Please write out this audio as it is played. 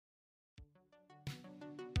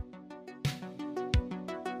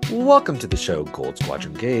Welcome to the show Gold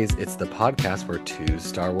Squadron Gays. It's the podcast where two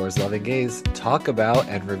Star Wars loving gays talk about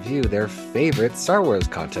and review their favorite Star Wars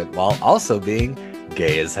content while also being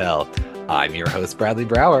gay as hell. I'm your host, Bradley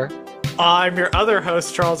Brower. I'm your other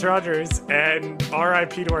host, Charles Rogers, and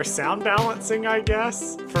RIP to our sound balancing, I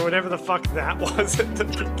guess, for whatever the fuck that was at the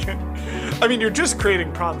beginning. I mean, you're just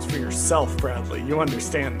creating problems for yourself, Bradley. You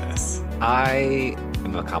understand this. I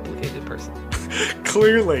am a complicated person.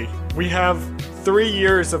 Clearly, we have 3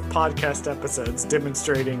 years of podcast episodes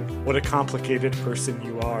demonstrating what a complicated person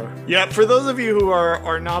you are. Yeah, for those of you who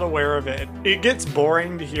are not aware of it, it gets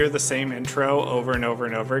boring to hear the same intro over and over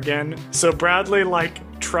and over again. So Bradley,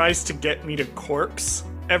 tries to get me to corks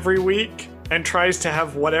every week and tries to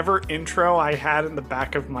have whatever intro I had in the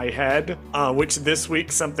back of my head, which this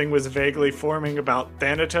week something was vaguely forming about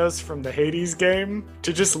Thanatos from the Hades game,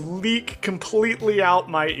 to just leak completely out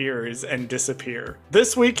my ears and disappear.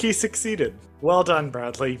 This week he succeeded. Well done,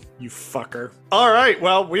 Bradley, you fucker. All right,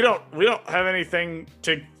 well, we don't have anything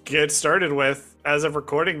to get started with. As of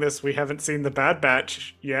recording this, we haven't seen The Bad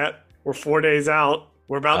Batch yet. We're 4 days out.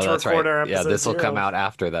 We're about to record our episode. Yeah, this will come out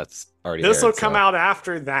after that's already This will come out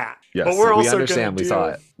after that. Yes, but we're also we understand. We saw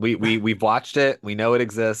it. We've watched it. We know it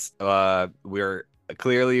exists. We're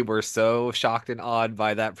so shocked and awed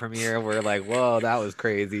by that premiere. We're like, whoa, that was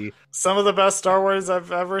crazy. Some of the best Star Wars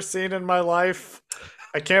I've ever seen in my life.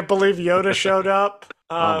 I can't believe Yoda showed up.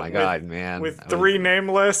 Oh my god, man! With three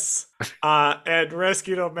nameless, and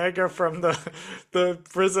rescued Omega from the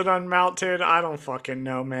prison on Mountain. I don't fucking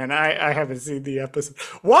know, man. I haven't seen the episode.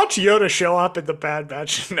 Watch Yoda show up in the Bad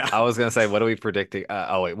Batch now. I was gonna say, what are we predicting?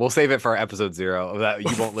 Wait, we'll save it for episode 0 that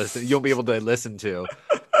you won't listen. You'll be able to listen to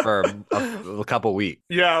for a couple weeks.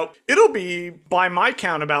 Yeah, it'll be, by my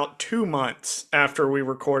count, about 2 months after we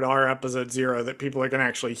record our episode 0 that people are gonna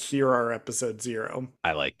actually hear our episode 0.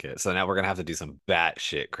 I like it. So now we're gonna have to do some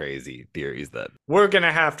batshit crazy theories then. We're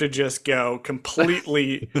gonna have to just go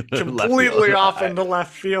completely off into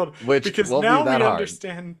left field, because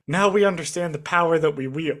now we understand the power that we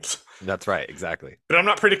wield. That's right, exactly. But I'm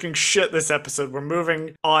not predicting shit this episode. We're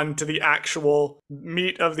moving on to the actual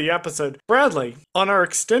meat of the episode. Bradley, on our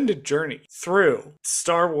extended journey through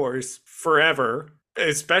Star Wars forever,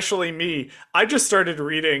 especially me, I just started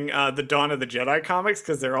reading the Dawn of the Jedi comics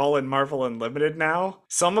because they're all in Marvel Unlimited now.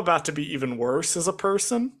 So I'm about to be even worse as a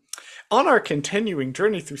person. On our continuing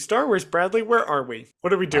journey through Star Wars, Bradley, where are we?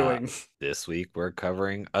 What are we doing? This week we're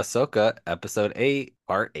covering Ahsoka, Episode 8,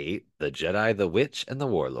 Part 8, The Jedi, the Witch, and the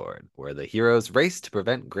Warlord, where the heroes race to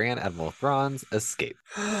prevent Grand Admiral Thrawn's escape.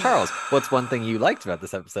 Charles, what's one thing you liked about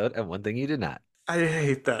this episode and one thing you did not? I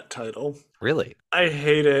hate that title. Really? I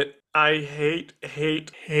hate it. I hate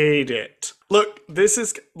it. Look,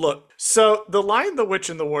 so The Lion, the Witch,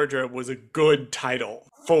 and the Wardrobe was a good title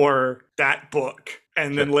for that book.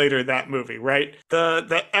 And then later that movie, right?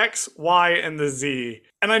 The X, Y, and the Z.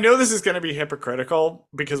 And I know this is going to be hypocritical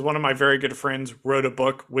because one of my very good friends wrote a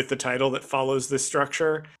book with the title that follows this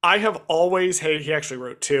structure. I have always hated, he actually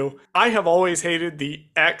wrote 2. I have always hated the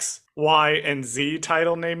X, Y, and Z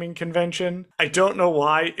title naming convention. I don't know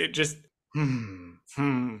why. It just,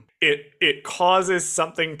 It causes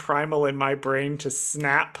something primal in my brain to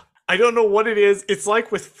snap. I don't know what it is. It's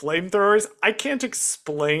like with flamethrowers. I can't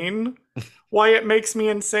explain why it makes me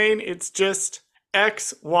insane. It's just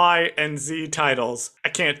X, Y, and Z titles. I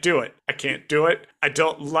can't do it. I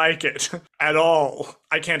don't like it at all.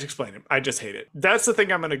 I can't explain it. I just hate it. That's the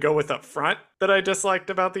thing I'm going to go with up front that I disliked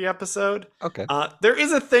about the episode. Okay. There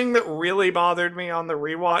is a thing that really bothered me on the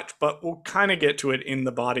rewatch, but we'll kind of get to it in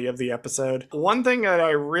the body of the episode. One thing that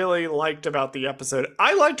I really liked about the episode,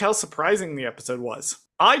 I liked how surprising the episode was.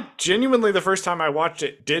 I genuinely, the first time I watched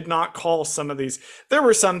it, did not call some of these. There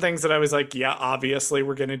were some things that I was like, yeah, obviously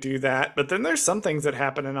we're going to do that. But then there's some things that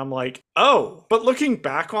happen and I'm like, oh, but looking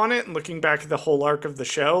back on it and looking back at the whole arc of the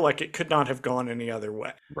show, it could not have gone any other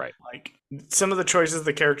way. Right. Some of the choices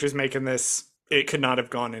the characters make in this, it could not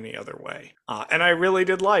have gone any other way. And I really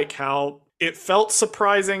did like how it felt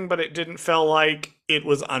surprising, but it didn't feel like it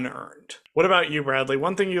was unearned. What about you, Bradley?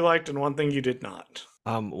 One thing you liked and one thing you did not.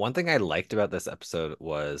 One thing I liked about this episode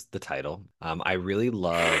was the title. I really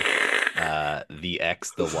love the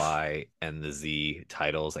X, the Y, and the Z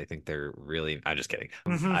titles. I think they're really... I'm just kidding.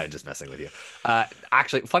 I'm just messing with you.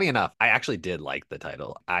 Actually, funny enough, I actually did like the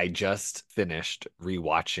title. I just finished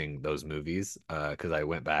rewatching those movies because I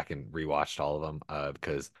went back and rewatched all of them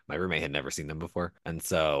because my roommate had never seen them before. And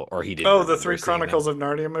so, or he didn't. Oh, the 3 Chronicles of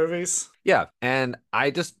Narnia movies? Yeah. And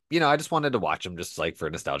I just wanted to watch them just for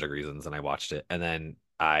nostalgic reasons. And I watched it. And then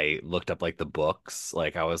I looked up like the books.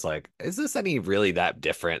 Like I was like, is this any really that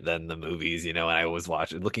different than the movies, you know? And I was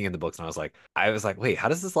looking in the books and I was like, wait, how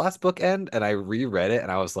does this last book end? And I reread it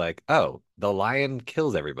and I was like, oh, the lion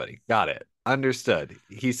kills everybody. Got it. Understood.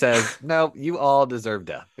 He says, no, you all deserve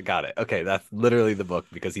death. Got it. Okay, that's literally the book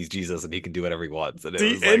because he's Jesus and he can do whatever he wants. And it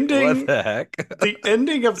The was like, what ending the heck? the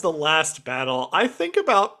ending of the last battle, I think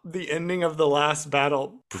about the ending of the last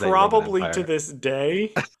battle Is that your Roman probably to Empire? this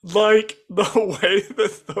day. Like the way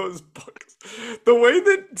that those books, the way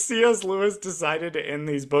that C.S. Lewis decided to end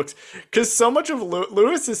these books, because so much of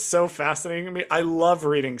Lewis is so fascinating to me. I love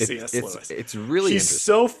reading It's C.S. it's Lewis. it's really He's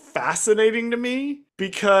interesting. so fascinating to me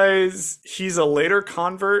because he's a later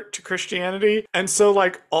convert to Christianity. And so,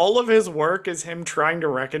 like, all of his work is him trying to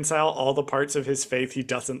reconcile all the parts of his faith he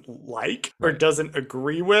doesn't like or Right. doesn't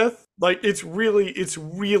agree with. Like, it's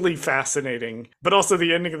really fascinating. But also,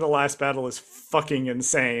 the ending of the last battle is fucking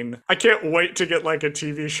insane. I can't wait to get, like, a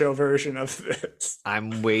TV show version of this.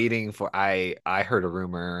 I'm waiting for I heard a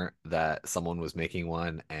rumor that someone was making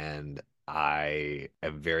one and I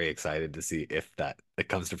am very excited to see if that it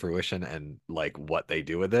comes to fruition and like what they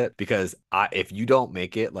do with it because if you don't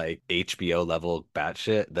make it like HBO level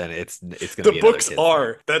batshit, then it's gonna The be another books kid's thing.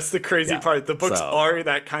 are. That's the crazy Yeah. part. The books So are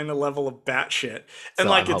that kind of level of batshit. And so I'm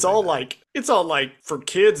like hoping that. it's all like for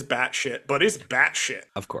kids batshit, but it's batshit.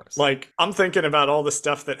 Of course. Like I'm thinking about all the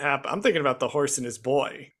stuff that happened. I'm thinking about the horse and his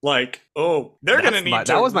boy. Like, oh, they're gonna need to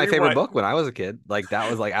That was my favorite rewrite. book when I was a kid. Like that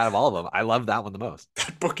was like out of all of them, I loved that one the most.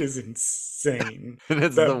 That book is insane. And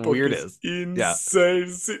it's the That book is weirdest. Yeah. insane.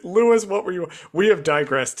 Lewis, what were you? We have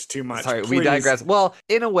digressed too much. Sorry, we Please. digress. Well,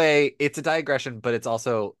 in a way, it's a digression, but it's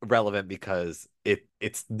also relevant because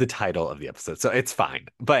it's the title of the episode, so it's fine.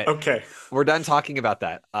 But Okay. we're done talking about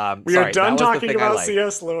that. We are Sorry, done that was the talking thing I about liked.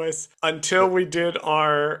 C.S. Lewis until we did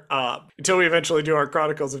our until we eventually do our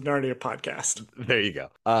Chronicles of Narnia podcast. There you go.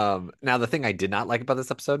 Now the thing I did not like about this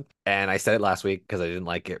episode, and I said it last week because I didn't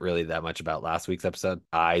like it really that much about last week's episode.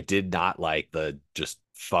 I did not like the just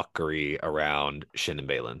fuckery around Shin and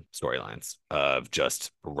Balin storylines of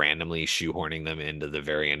just randomly shoehorning them into the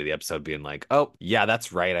very end of the episode, being like, "Oh, yeah,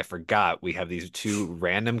 that's right. I forgot we have these two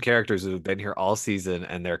random characters who've been here all season,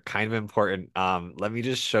 and they're kind of important. Let me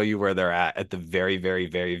just show you where they're at the very, very,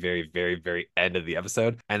 very, very, very, very end of the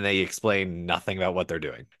episode, and they explain nothing about what they're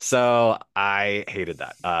doing. So I hated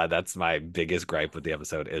that. That's my biggest gripe with the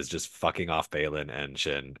episode is just fucking off Balin and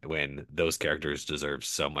Shin when those characters deserve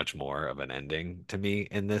so much more of an ending to me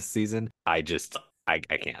in this season. I don't. I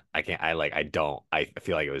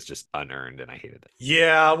feel like it was just unearned and I hated it.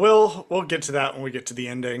 Yeah, we'll get to that when we get to the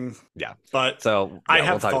ending. Yeah. But So I yeah,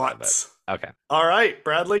 we'll have talk about that. thoughts. Okay. All right,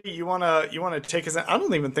 Bradley, you wanna take us in? I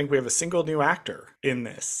don't even think we have a single new actor in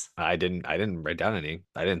this. I didn't write down any.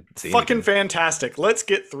 I didn't see Fucking anything. fantastic. Let's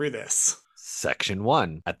get through this. Section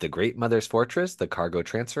 1. At the Great Mother's Fortress, the cargo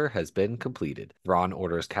transfer has been completed. Thrawn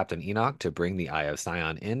orders Captain Enoch to bring the Eye of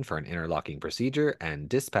Sion in for an interlocking procedure and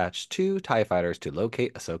dispatch 2 TIE fighters to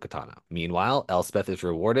locate Ahsoka Tano. Meanwhile, Elspeth is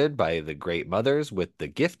rewarded by the Great Mothers with the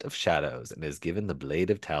Gift of Shadows and is given the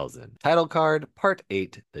Blade of Talzin. Title card, Part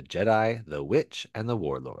 8, The Jedi, the Witch, and the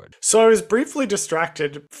Warlord. So I was briefly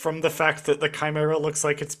distracted from the fact that the Chimera looks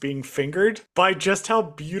like it's being fingered by just how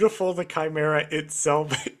beautiful the Chimera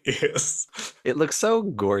itself is. It looks so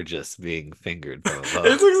gorgeous being fingered from It above.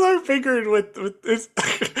 looks so fingered with it's,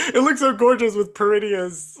 it looks so gorgeous with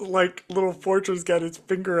Peridia's like little fortress got its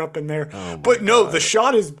finger up in there. Oh my But no, God. the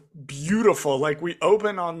shot is beautiful. Like we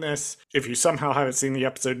open on this, if you somehow haven't seen the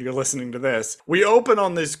episode and you're listening to this, we open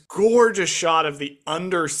on this gorgeous shot of the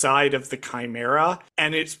underside of the Chimera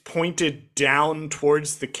and it's pointed down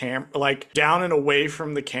towards the camera, like down and away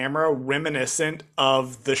from the camera, reminiscent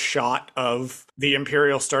of the shot of the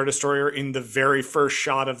Imperial Star Destroyer in the very first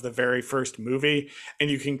shot of the very first movie. And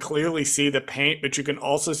you can clearly see the paint, but you can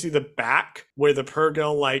also see the back where the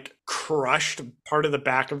Purrgil like crushed part of the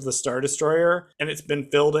back of the Star Destroyer and it's been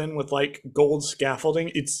filled in with like gold scaffolding.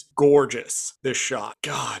 It's gorgeous, this shot.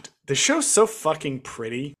 God, the show's so fucking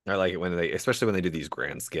pretty. I like it when they, especially when they do these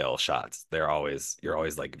grand scale shots. You're always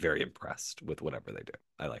like very impressed with whatever they do.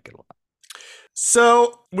 I like it a lot.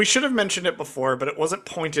 So, we should have mentioned it before, but it wasn't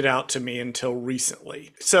pointed out to me until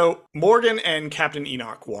recently. So, Morgan and Captain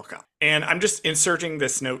Enoch walk up. And I'm just inserting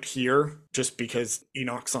this note here, just because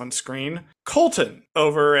Enoch's on screen. Colton,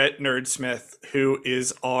 over at Nerdsmith, who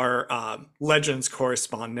is our Legends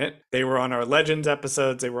correspondent. They were on our Legends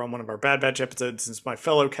episodes. They were on one of our Bad Batch episodes, since my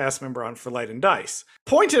fellow cast member on For Light and Dice.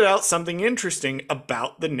 Pointed out something interesting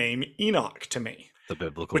about the name Enoch to me. The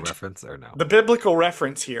biblical reference or no? The biblical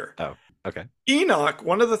reference here. Oh. Okay. Enoch,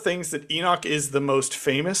 one of the things that Enoch is the most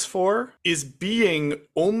famous for is being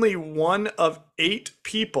only one of 8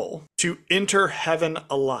 people to enter heaven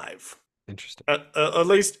alive. Interesting. At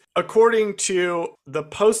least according to the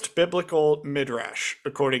post-biblical midrash,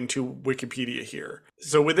 according to Wikipedia here.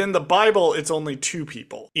 So within the Bible, it's only 2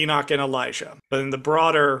 people, Enoch and Elijah. But in the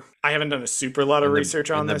broader, I haven't done a super lot of research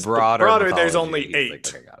In on the this, but broader broader, there's mythology, only he's like,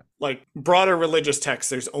 eight. okay, got it. Like broader religious texts,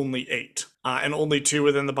 there's only 8. And only 2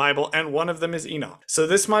 within the Bible, and one of them is Enoch. So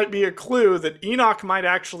this might be a clue that Enoch might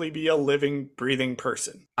actually be a living, breathing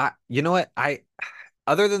person. You know what?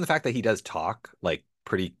 Other than the fact that he does talk like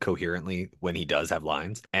pretty coherently when he does have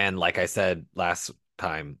lines, and like I said last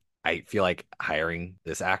time, I feel like hiring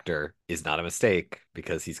this actor is not a mistake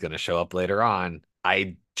because he's going to show up later on.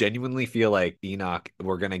 I genuinely feel like Enoch,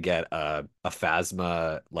 we're gonna get a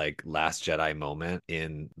Phasma like Last Jedi moment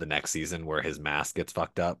in the next season where his mask gets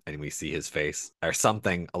fucked up and we see his face or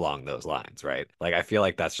something along those lines, right? Like I feel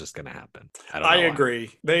like that's just gonna happen. I don't I know why.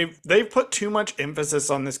 agree. They've put too much emphasis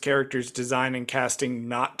on this character's design and casting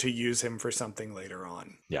not to use him for something later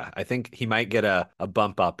on. Yeah, I think he might get a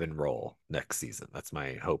bump up in role next season. That's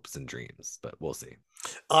my hopes and dreams, but we'll see.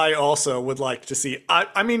 I also would like to see.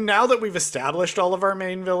 I mean, now that we've established all of our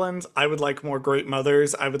main villains, I would like more Great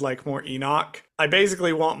Mothers. I would like more Enoch. I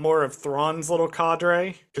basically want more of Thrawn's little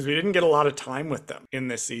cadre because we didn't get a lot of time with them in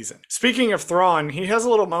this season. Speaking of Thrawn, he has a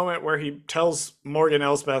little moment where he tells Morgan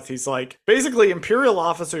Elsbeth, he's like, basically, Imperial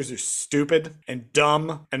officers are stupid and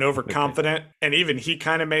dumb and overconfident. And even he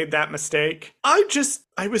kind of made that mistake.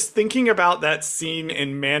 I was thinking about that scene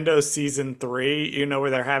in Mando season 3, you know, where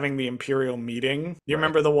they're having the Imperial meeting. You Right.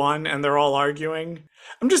 remember the one and they're all arguing?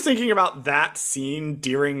 I'm just thinking about that scene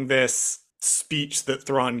during this speech that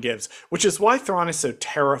Thrawn gives, which is why Thrawn is so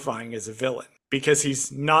terrifying as a villain, because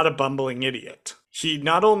he's not a bumbling idiot. He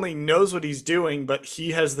not only knows what he's doing, but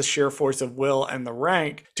he has the sheer force of will and the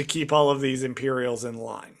rank to keep all of these Imperials in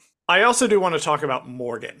line. I also do want to talk about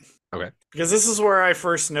Morgan, Okay. because this is where I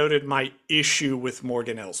first noted my issue with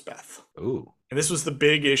Morgan Elsbeth. Ooh. And this was the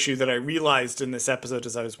big issue that I realized in this episode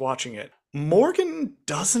as I was watching it. Morgan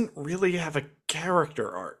doesn't really have a character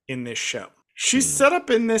arc in this show. She's set up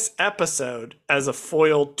in this episode as a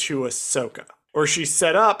foil to Ahsoka, or she's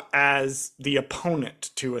set up as the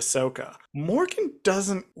opponent to Ahsoka. Morgan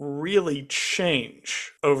doesn't really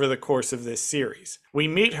change over the course of this series. We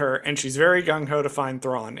meet her, and she's very gung-ho to find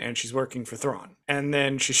Thrawn, and she's working for Thrawn. And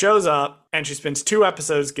then she shows up, and she spends 2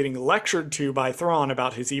 episodes getting lectured to by Thrawn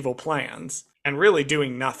about his evil plans, and really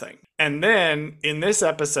doing nothing. And then, in this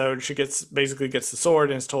episode, she basically gets the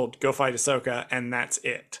sword and is told, go fight Ahsoka, and that's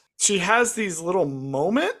it. She has these little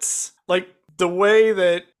moments, like the way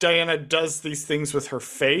that Diana does these things with her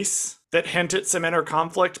face that hint at some inner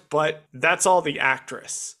conflict, but that's all the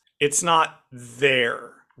actress. It's not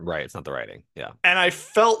there. Right. It's not the writing. Yeah. And I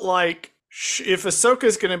felt like if Ahsoka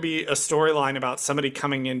is going to be a storyline about somebody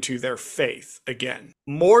coming into their faith again,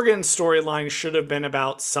 Morgan's storyline should have been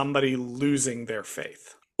about somebody losing their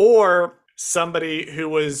faith, or somebody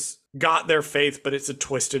who got their faith, but it's a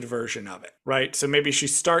twisted version of it, right? So maybe she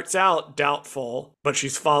starts out doubtful, but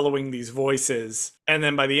she's following these voices. And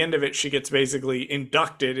then by the end of it, she gets basically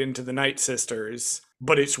inducted into the Night Sisters,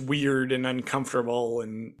 but it's weird and uncomfortable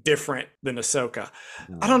and different than Ahsoka.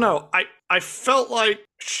 I don't know. I felt like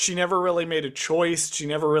she never really made a choice. She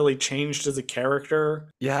never really changed as a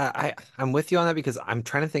character. Yeah, I'm with you on that because I'm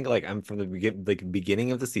trying to think like I'm from the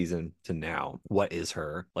beginning of the season to now. What is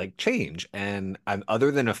her like change? And I'm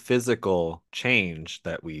other than a physical change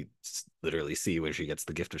that we literally see when she gets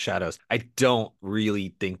the gift of shadows, I don't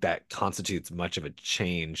really think that constitutes much of a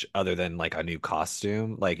change other than like a new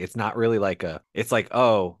costume. Like it's not really like it's like,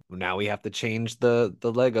 oh, now we have to change the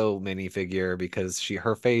Lego minifigure because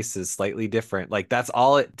her face is slightly different. Like that's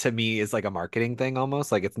all it to me is like a marketing thing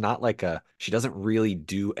almost. Like it's not like she doesn't really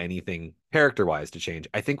do anything character wise to change.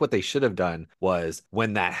 I think what they should have done was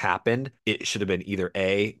when that happened, it should have been either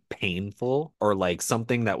A, painful, or like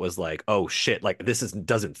something that was like, oh shit, like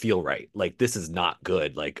doesn't feel right. Like this is not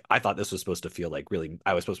good. Like I thought this was supposed to feel like really,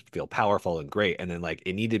 I was supposed to feel powerful and great. And then like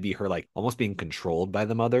it needed to be her like almost being controlled by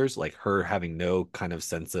the mothers, like her having no kind of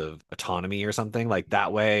sense of autonomy or something. Like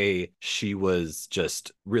that way she was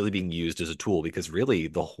just really being used as a tool, because really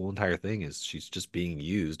the whole entire thing is she's just being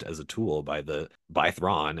used as a tool by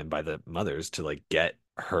Thrawn and by the mothers to like get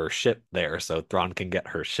her ship there so Thrawn can get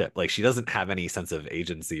her ship. Like she doesn't have any sense of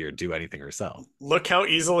agency or do anything herself. Look how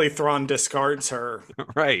easily Thrawn discards her.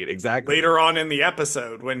 Right, exactly. Later on in the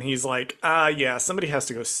episode when he's like, yeah, somebody has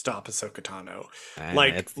to go stop Ahsoka Tano.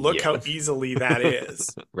 Like, look how easily that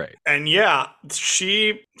is. Right. And yeah,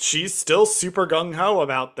 she's still super gung-ho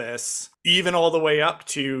about this. even all the way up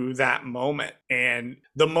to that moment. And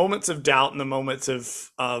the moments of doubt and the moments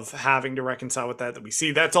of having to reconcile with that we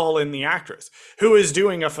see, that's all in the actress, who is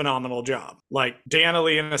doing a phenomenal job. Like, Diana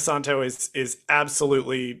Lee Inosanto is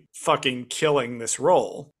absolutely fucking killing this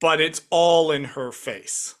role, but it's all in her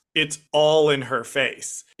face. It's all in her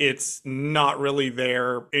face. It's not really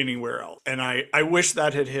there anywhere else. And I wish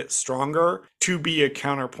that had hit stronger to be a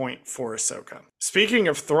counterpoint for Ahsoka. Speaking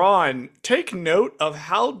of Thrawn, take note of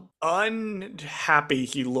how unhappy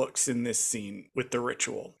he looks in this scene with the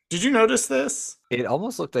ritual. Did you notice this? It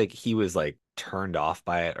almost looked like he was like turned off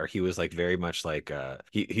by it, or he was like very much like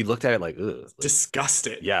he looked at it like, ugh, like,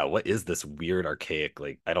 Disgusted. yeah, what is this weird archaic,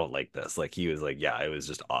 like I don't like this. Like he was like, yeah, it was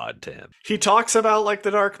just odd to him. He talks about like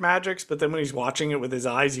the dark magics, but then when he's watching it with his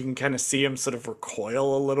eyes, you can kind of see him sort of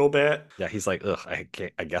recoil a little bit. Yeah, he's like, ugh,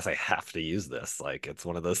 I guess I have to use this. Like it's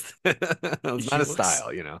one of those it's not a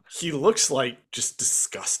style, you know. He looks like just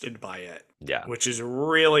disgusted by it. Yeah. Which is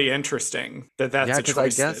really interesting that's a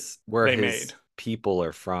choice I guess where they his made. people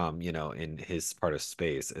are from, you know, in his part of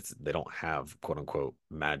space, they don't have quote unquote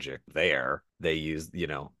magic there. They use, you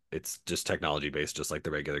know, it's just technology based, just like the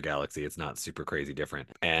regular galaxy. It's not super crazy different.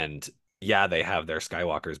 And yeah, they have their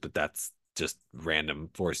Skywalkers, but that's just random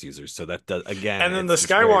Force users. So that does, again, and then the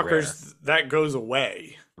Skywalkers, that goes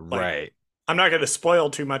away. Right. I'm not going to spoil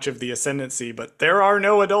too much of the Ascendancy, but there are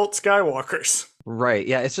no adult Skywalkers. Right.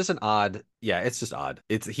 Yeah, it's just an odd. Yeah, it's just odd.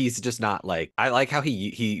 He's just not like, I like how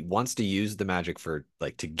he wants to use the magic for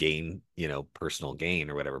like to gain, you know, personal gain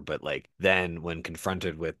or whatever, but like then when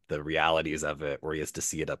confronted with the realities of it where he has to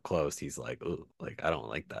see it up close, he's like, oh, like I don't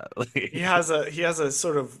like that. he has a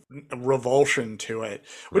sort of revulsion to it,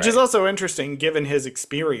 which is also interesting given his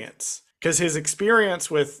experience. Because his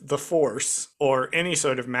experience with the Force or any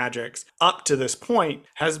sort of magics up to this point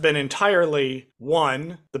has been entirely,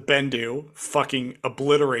 one, the Bendu fucking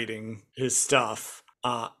obliterating his stuff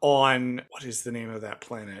on, what is the name of that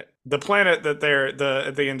planet? The planet that they're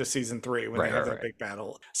at the end of season 3 when they have that big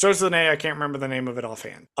battle. Starts with an A. I can't remember the name of it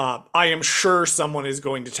offhand. I am sure someone is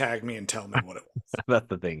going to tag me and tell me what it was. That's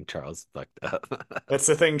the thing Charles fucked up. That's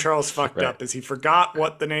the thing Charles fucked up, is he forgot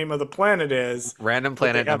what the name of the planet is. Random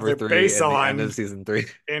planet number 3 at the end of season 3.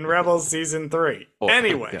 In Rebels season 3.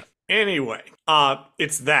 Anyway,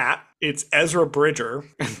 it's that. It's Ezra Bridger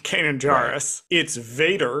and Kanan Jarrus. Right. It's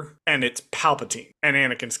Vader and it's Palpatine and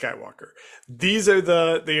Anakin Skywalker. These are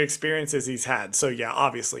the experiences he's had. So yeah,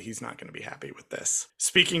 obviously he's not going to be happy with this.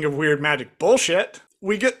 Speaking of weird magic bullshit,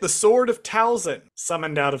 we get the Sword of Talzin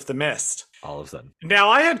summoned out of the mist. All of a sudden. Now,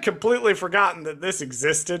 I had completely forgotten that this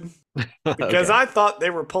existed because I thought they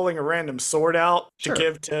were pulling a random sword out to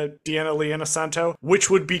give to Diana Lee Inosanto, which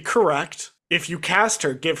would be correct. If you cast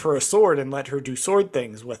her, give her a sword and let her do sword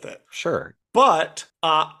things with it. Sure. But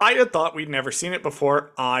I had thought we'd never seen it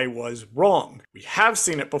before. I was wrong. We have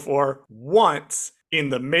seen it before once in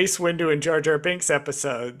the Mace Windu and Jar Jar Binks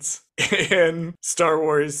episodes in Star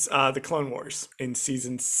Wars, The Clone Wars in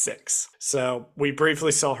season 6. So we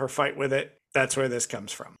briefly saw her fight with it. That's where this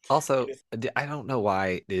comes from. Also, I don't know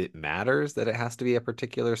why it matters that it has to be a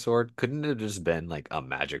particular sword. Couldn't it have just been like a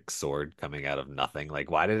magic sword coming out of nothing?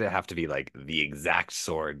 Like, why did it have to be like the exact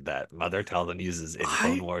sword that Mother Talzin uses in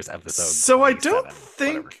Clone Wars episode? So I don't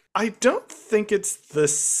think it's the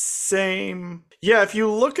same. Yeah, if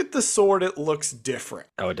you look at the sword, it looks different.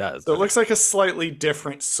 Oh, it does. So it looks like a slightly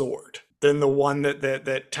different sword than the one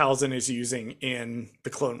that Talzin is using in the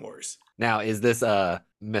Clone Wars. Now, is this a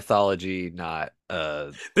mythology, not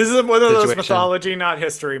this is one of those mythology, not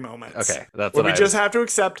history moments. Okay, that's where we just have to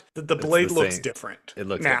accept that the blade looks different. It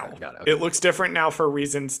looks now. Different. Got it. Okay. It looks different now for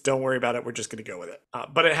reasons. Don't worry about it. We're just going to go with it.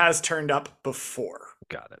 But it has turned up before.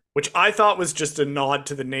 Got it. Which I thought was just a nod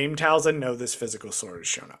to the name Talzin. No, this physical sword has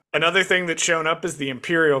shown up. Another thing that's shown up is the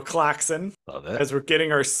Imperial Klaxon. Love it. As we're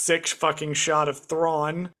getting our 6th fucking shot of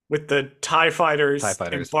Thrawn with the TIE fighters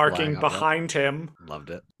embarking behind him. Loved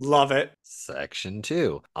it. Love it. Section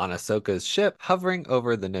 2. On Ahsoka's ship, hovering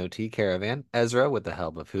over the No-T caravan, Ezra, with the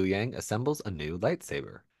help of Huyang, assembles a new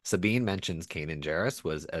lightsaber. Sabine mentions Kanan Jarrus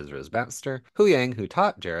was Ezra's master. Huyang, who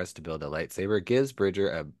taught Jarrus to build a lightsaber, gives Bridger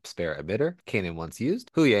a spare emitter Kanan once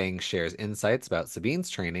used. Huyang shares insights about Sabine's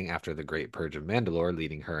training after the Great Purge of Mandalore,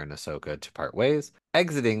 leading her and Ahsoka to part ways.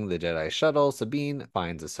 Exiting the Jedi shuttle, Sabine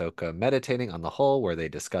finds Ahsoka meditating on the hull where they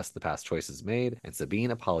discuss the past choices made, and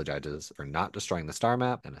Sabine apologizes for not destroying the star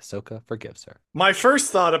map, and Ahsoka forgives her. My first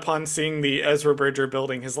thought upon seeing the Ezra Bridger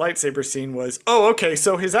building his lightsaber scene was, oh, okay,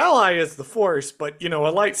 so his ally is the Force, but, you know, a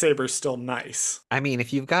lightsaber's still nice. I mean,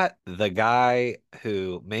 if you've got the guy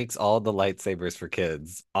who makes all the lightsabers for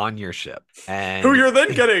kids on your ship, Who and you're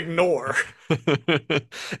then gonna ignore.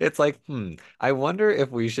 it's like, I wonder if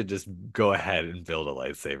we should just go ahead and build a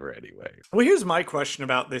lightsaber anyway. Well, here's my question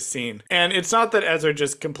about this scene. And it's not that Ezra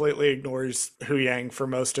just completely ignores Hu Yang for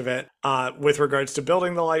most of it with regards to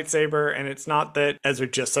building the lightsaber. And it's not that Ezra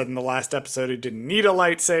just said in the last episode he didn't need a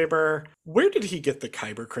lightsaber. Where did he get the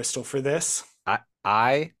kyber crystal for this?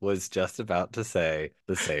 I was just about to say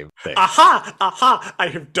the same thing. Aha! Aha! I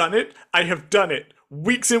have done it. I have done it.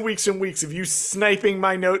 Weeks and weeks and weeks of you sniping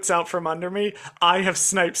my notes out from under me. I have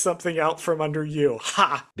sniped something out from under you.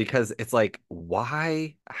 Ha! Because it's like,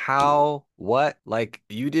 why? How? What? Like,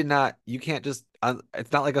 you can't just,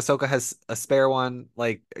 it's not like Ahsoka has a spare one.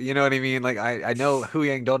 Like, you know what I mean? Like, I know Hu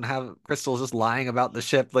Yang don't have crystals just lying about the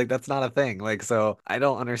ship. Like, that's not a thing. Like, so I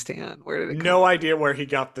don't understand. Where did it come No from? idea where he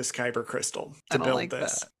got this kyber crystal I to don't build like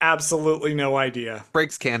this. that. Absolutely no idea.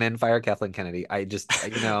 Breaks canon, fire Kathleen Kennedy. I just,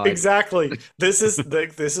 Exactly. This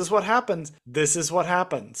is what happens. This is what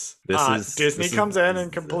happens. Disney comes in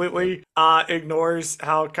and completely ignores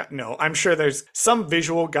how. No, I'm sure there's some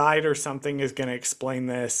visual guide or something is going to explain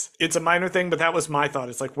this. It's a minor thing, but that was my thought.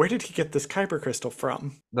 It's like, where did he get this kyber crystal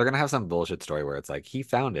from? they're gonna have some bullshit story where it's like he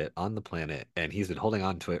found it on the planet and he's been holding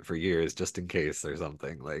on to it for years just in case or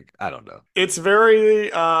something. Like, I don't know. It's very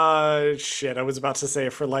shit. I was about to say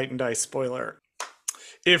a for Light and Dice spoiler.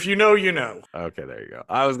 If you know, you know. Okay, there you go.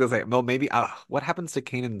 I was gonna say, well, maybe what happens to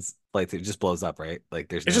Kanan's lightsaber? It just blows up, right? Like,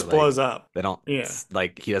 there's It no just like blows up. they don't Yeah.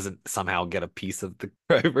 like he doesn't somehow get a piece of the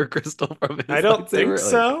kyber crystal from his I don't think lightsaber?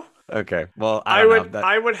 so. Okay, well, I don't know.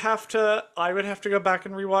 I would have to go back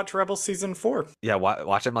and rewatch Rebel season 4. Yeah,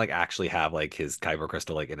 watch him like actually have like his kyber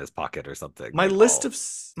crystal like in his pocket or something. My like, list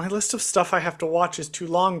of stuff I have to watch is too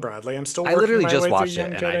long, Bradley. I'm still I working literally my just way watched through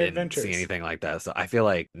it Young and I Jedi didn't Adventures. see anything like that. So I feel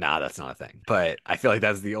like, nah, that's not a thing. But I feel like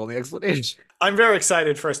that's the only explanation. I'm very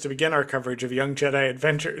excited for us to begin our coverage of Young Jedi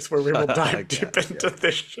Adventures, where we will dive deep into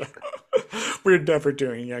this show. We're never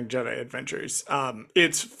doing Young Jedi Adventures.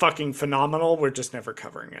 It's fucking phenomenal. We're just never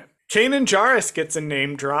covering it. Kanan Jarrus gets a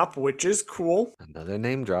name drop, which is cool. Another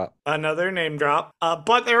name drop. Another name drop.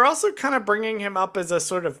 But they're also kind of bringing him up as a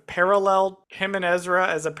sort of parallel, him and Ezra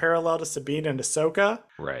as a parallel to Sabine and Ahsoka.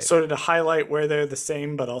 Right. Sort of to highlight where they're the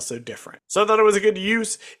same but also different. So I thought it was a good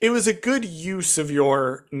use. It was a good use of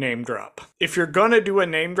your name drop. If you're gonna do a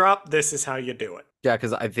name drop, this is how you do it. Yeah,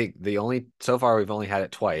 because I think so far we've only had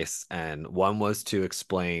it twice, and one was to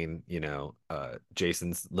explain,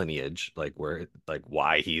 Jason's lineage, like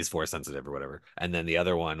why he's force sensitive or whatever. And then the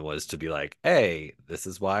other one was to be like, hey, this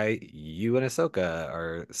is why you and Ahsoka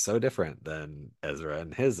are so different than Ezra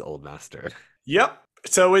and his old master. Yep.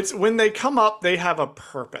 So it's when they come up, they have a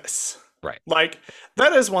purpose. Right. Like,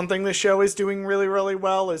 that is one thing the show is doing really, really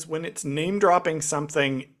well, is when it's name dropping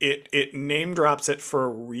something, it name drops it for a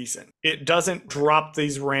reason. It doesn't drop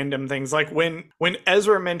these random things. Like when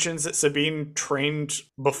Ezra mentions that Sabine trained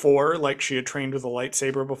before, like she had trained with a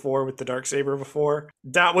lightsaber before, with the dark saber before,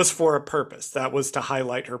 that was for a purpose. That was to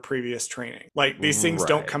highlight her previous training. Like, these things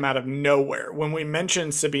don't come out of nowhere. When we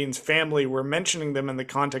mention Sabine's family, we're mentioning them in the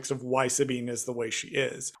context of why Sabine is the way she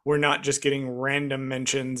is. We're not just getting random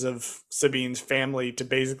mentions of Sabine's family to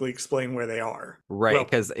basically explain where they are. Right,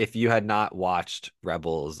 because if you had not watched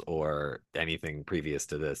Rebels or anything previous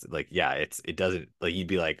to this, like, yeah, it doesn't, like, you'd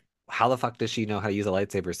be like, how the fuck does she know how to use a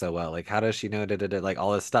lightsaber so well? Like, how does she know like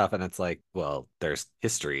all this stuff? And it's like, well, there's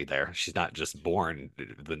history there. She's not just born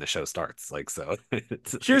when the show starts. Like, so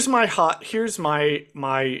here's my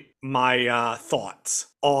thoughts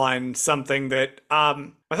on something that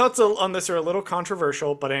my thoughts on this are a little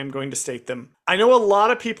controversial, but I am going to state them. I know a lot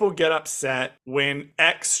of people get upset when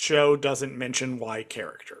X show doesn't mention Y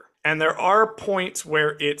character. And there are points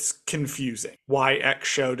where it's confusing why X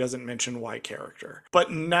show doesn't mention Y character. But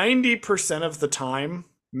 90% of the time,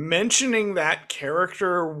 mentioning that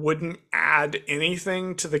character wouldn't add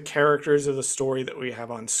anything to the characters of the story that we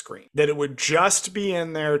have on screen. That it would just be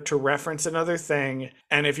in there to reference another thing.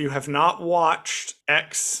 And if you have not watched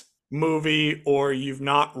X movie or you've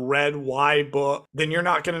not read Y book, then you're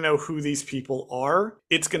not going to know who these people are.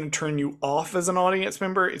 It's going to turn you off as an audience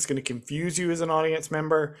member. It's going to confuse you as an audience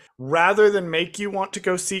member. Rather than make you want to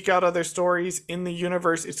go seek out other stories in the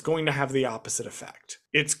universe, it's going to have the opposite effect.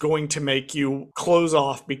 It's going to make you close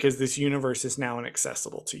off because this universe is now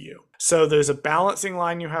inaccessible to you. So there's a balancing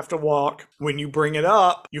line you have to walk. When you bring it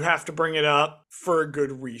up, you have to bring it up for a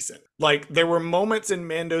good reason. Like, there were moments in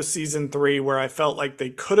Mando season 3 where I felt like they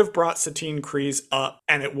could have brought Satine Kryze up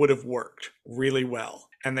and it would have worked really well.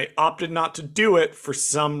 and they opted not to do it for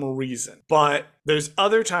some reason. But there's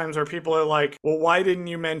other times where people are like, well, why didn't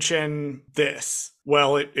you mention this?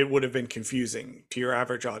 Well, it would have been confusing to your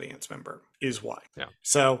average audience member, is why. Yeah.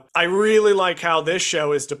 So I really like how this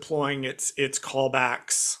show is deploying its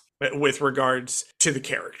callbacks with regards to the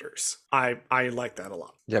characters. I like that a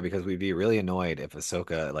lot. Yeah, because we'd be really annoyed if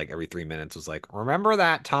Ahsoka, like every 3 minutes, was like, "Remember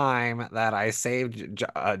that time that I saved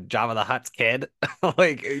Jabba the Hutt's kid?"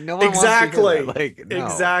 Like, no one wants to hear that. Exactly. Like, no,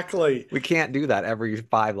 Exactly. we can't do that every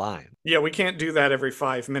 5 lines. Yeah, we can't do that every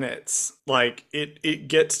 5 minutes. Like, it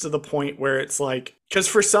gets to the point where it's like, because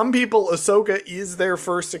for some people, Ahsoka is their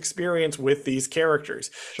first experience with these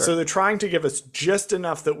characters. Sure. So they're trying to give us just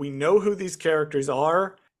enough that we know who these characters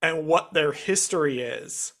are and what their history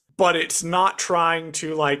is. But it's not trying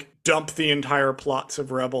to, like, dump the entire plots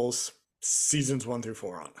of Rebels seasons 1 through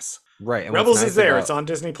 4 on us. Right. And Rebels what's nice is there. about, It's on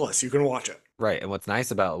Disney Plus. You can watch it. Right. And what's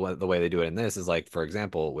nice about the way they do it in this is, like, for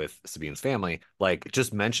example, with Sabine's family, like,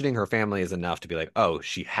 just mentioning her family is enough to be like, oh,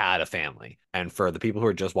 she had a family. And for the people who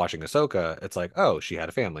are just watching Ahsoka, it's like, oh, she had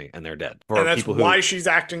a family and they're dead. For And that's people why she's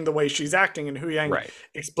acting the way she's acting. And Hu Yang Right.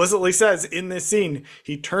 explicitly says in this scene,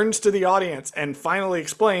 he turns to the audience and finally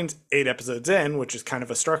explains 8 episodes in, which is kind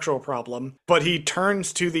of a structural problem, but he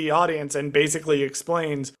turns to the audience and basically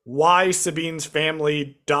explains why Sabine's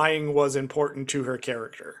family dying was important to her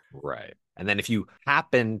character. Right. And then if you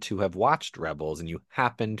happen to have watched Rebels and you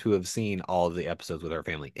happen to have seen all of the episodes with her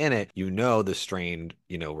family in it, you know the strained,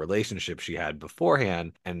 relationship she had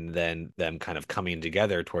beforehand, and then them kind of coming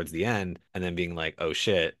together towards the end and then being like, oh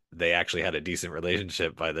shit, they actually had a decent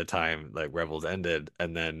relationship by the time like Rebels ended,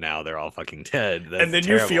 and then now they're all fucking dead. That's and then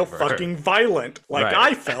you feel fucking violent, like Right.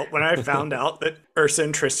 I felt when I found out that Ursa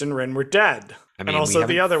and Tristan Wren were dead. I mean, and we also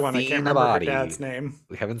the haven't other one, I seen can't the remember her body. dad's name.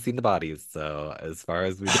 We haven't seen the bodies, so as far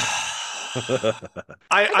as we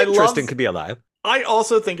I think love Tristan could be alive. I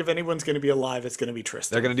also think if anyone's going to be alive, it's going to be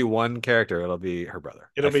Tristan. They're going to do one character. It'll be her brother.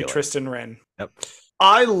 It'll be Tristan Wren. Yep.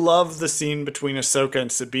 I love the scene between Ahsoka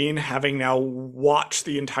and Sabine, having now watched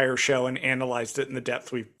the entire show and analyzed it in the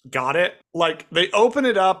depth we've got it. Like, they open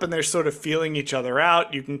it up and they're sort of feeling each other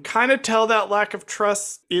out. You can kind of tell that lack of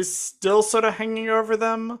trust is still sort of hanging over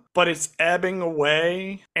them, but it's ebbing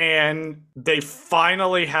away. And they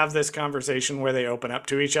finally have this conversation where they open up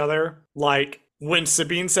to each other. Like, when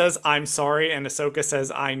Sabine says, "I'm sorry," and Ahsoka says,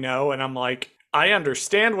 "I know," and I'm like, I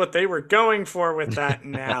understand what they were going for with that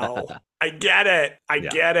now. I get it. I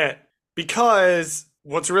get it. Because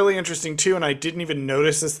what's really interesting too, and I didn't even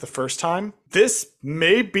notice this the first time, this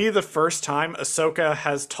may be the first time Ahsoka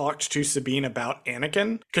has talked to Sabine about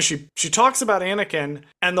Anakin. Because she talks about Anakin,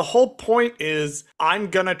 and the whole point is, I'm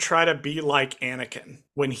gonna try to be like Anakin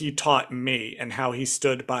when he taught me and how he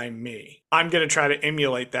stood by me. I'm gonna try to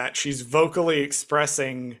emulate that. She's vocally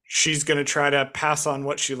expressing she's gonna try to pass on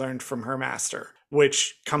what she learned from her master,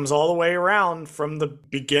 which comes all the way around from the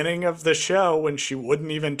beginning of the show when she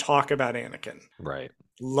wouldn't even talk about Anakin. Right.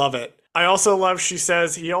 Love it. I also love she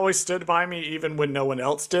says, he always stood by me even when no one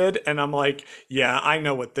else did. And I'm like, yeah, I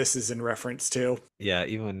know what this is in reference to. Yeah,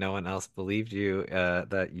 even when no one else believed you,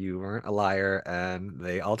 that you weren't a liar, and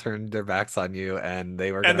they all turned their backs on you, and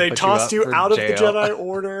they were And they put tossed you for out of the jail. Jedi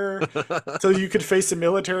Order so you could face a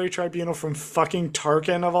military tribunal from fucking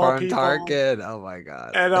Tarkin of all From people. Tarkin. Oh my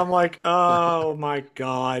god. And I'm like, oh my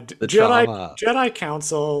god. The trauma. Jedi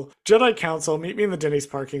Council, meet me in the Denny's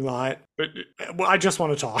parking lot. Well, I just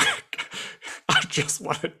want to talk. I just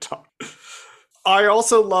want to talk. I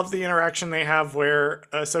also love the interaction they have where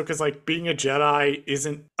Ahsoka's like, being a Jedi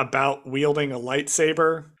isn't about wielding a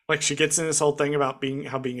lightsaber. Like, she gets in this whole thing about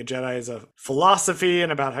how being a Jedi is a philosophy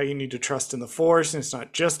and about how you need to trust in the Force, and it's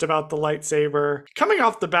not just about the lightsaber. Coming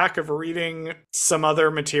off the back of reading some other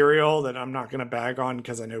material that I'm not going to bag on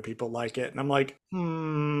because I know people like it, and I'm like,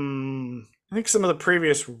 I think some of the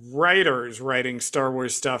previous writers writing Star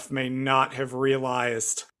Wars stuff may not have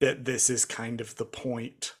realized that this is kind of the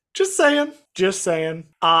point. Just saying.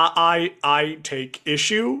 I take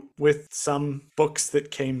issue with some books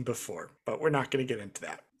that came before, but we're not going to get into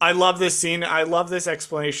that. I love this scene. I love this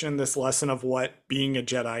explanation, this lesson of what being a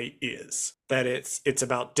Jedi is. That it's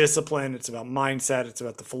about discipline, it's about mindset, it's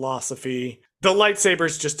about the philosophy. The lightsaber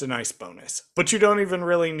is just a nice bonus, but you don't even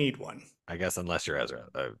really need one. I guess unless you're Ezra.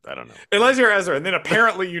 I don't know. Unless you're Ezra, and then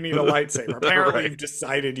apparently you need a lightsaber. Apparently Right. you've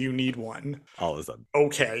decided you need one. All of a sudden.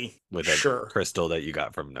 Okay, With a crystal that you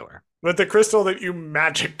got from nowhere. With the crystal that you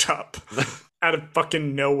magicked up out of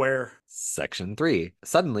fucking nowhere. Section 3.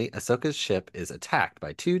 Suddenly, Ahsoka's ship is attacked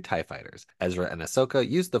by two TIE fighters. Ezra and Ahsoka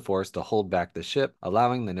use the Force to hold back the ship,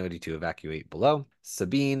 allowing the Noti to evacuate below.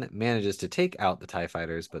 Sabine manages to take out the TIE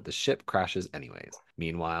fighters, but the ship crashes anyways.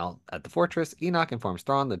 Meanwhile, at the fortress, Enoch informs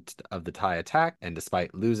Thrawn of the TIE attack, and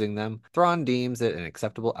despite losing them, Thrawn deems it an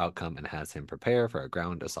acceptable outcome and has him prepare for a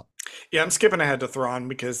ground assault. Yeah, I'm skipping ahead to Thrawn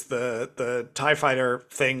because the TIE fighter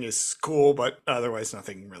thing is cool, but otherwise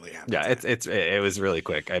nothing really happens. Yeah, it was really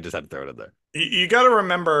quick. I just had to throw it in there. You got to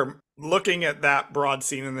remember, looking at that broad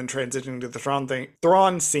scene and then transitioning to the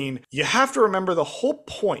Thrawn scene, you have to remember the whole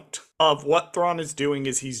point of what Thrawn is doing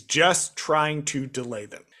is he's just trying to delay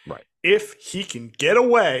them. Right. If he can get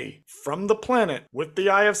away from the planet with the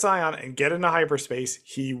Eye of Sion and get into hyperspace,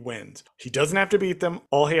 he wins. He doesn't have to beat them.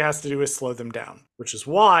 All he has to do is slow them down, which is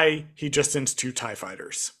why he just sends two TIE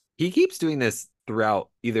fighters. He keeps doing this throughout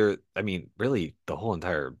really the whole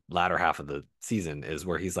entire latter half of the season is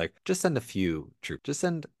where he's like, just send a few troops, just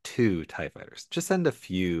send two TIE fighters, just send a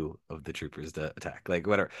few of the troopers to attack, like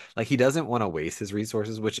whatever. Like he doesn't want to waste his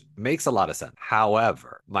resources, which makes a lot of sense.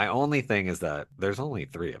 However, my only thing is that there's only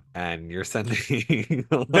three of them and you're sending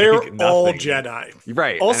they're nothing. All Jedi.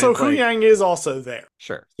 Right. Also, Huyang is also there.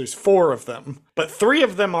 Sure. There's four of them, but three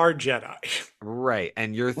of them are Jedi. Right.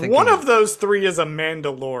 And you're thinking one of those three is a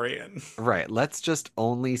Mandalorian. Right. Let's just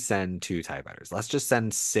only send two TIE fighters. Let's just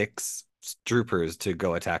send 6 troopers to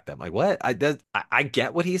go attack them. Like what? I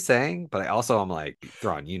get what he's saying, but I'm like,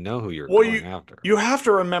 Thrawn, you know who you're going after. You have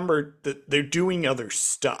to remember that they're doing other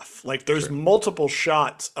stuff. Like there's multiple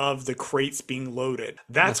shots of the crates being loaded.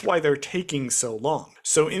 That's why they're taking so long.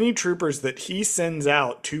 So any troopers that he sends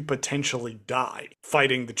out to potentially die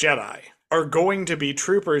fighting the Jedi are going to be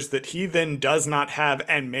troopers that he then does not have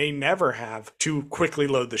and may never have to quickly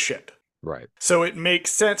load the ship. Right. So it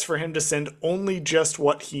makes sense for him to send only just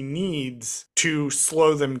what he needs to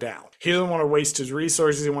slow them down. He doesn't want to waste his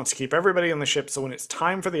resources. He wants to keep everybody on the ship. So when it's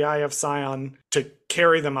time for the Eye of Sion to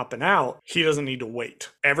carry them up and out, he doesn't need to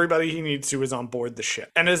wait. Everybody he needs to is on board the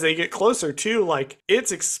ship. And as they get closer too, like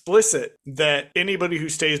it's explicit that anybody who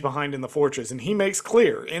stays behind in the fortress, and he makes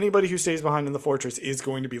clear, anybody who stays behind in the fortress is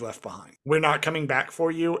going to be left behind. We're not coming back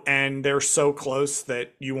for you, and they're so close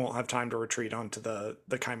that you won't have time to retreat onto the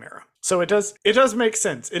Chimera. So it does make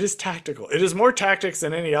sense. It is tactical. It is more tactics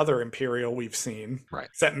than any other Imperial we've seen. Right.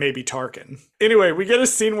 Except maybe Tarkin. Anyway, we get a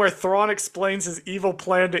scene where Thrawn explains his evil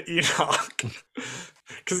plan to Enoch.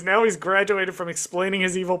 Because now he's graduated from explaining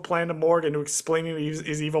his evil plan to Morgan to explaining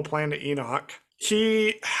his evil plan to Enoch.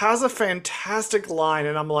 He has a fantastic line,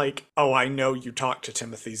 and I'm like, oh, I know you talked to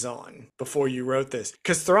Timothy Zahn before you wrote this.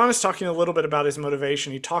 Because Thrawn is talking a little bit about his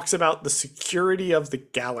motivation. He talks about the security of the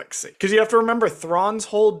galaxy. Because you have to remember, Thrawn's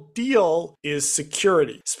whole deal is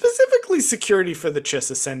security. Specifically security for the Chiss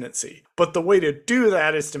Ascendancy. But the way to do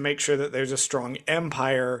that is to make sure that there's a strong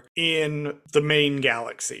empire in the main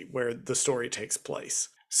galaxy where the story takes place.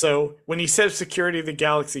 So when he says security of the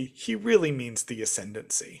galaxy, he really means the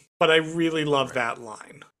Ascendancy. But I really love that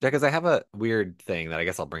line. Yeah, because I have a weird thing that I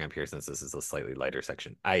guess I'll bring up here since this is a slightly lighter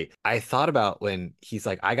section. I thought about when he's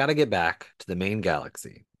like, I got to get back to the main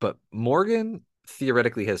galaxy. But Morgan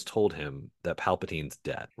theoretically has told him that Palpatine's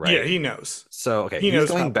dead, right? Yeah, he knows. So, okay, he's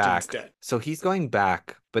going Palpatine's back. Dead. So he's going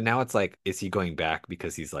back, but now it's like, is he going back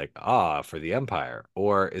because he's like, for the Empire?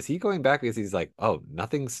 Or is he going back because he's like, oh,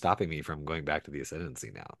 nothing's stopping me from going back to the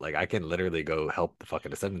Ascendancy now. Like, I can literally go help the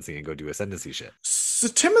fucking Ascendancy and go do Ascendancy shit. So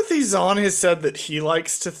Timothy Zahn has said that he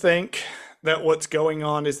likes to think that what's going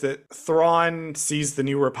on is that Thrawn sees the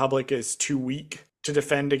New Republic as too weak to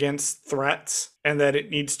defend against threats, and that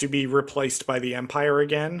it needs to be replaced by the Empire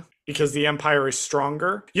again because the Empire is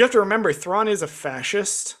stronger. You have to remember, Thrawn is a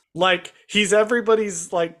fascist. Like, he's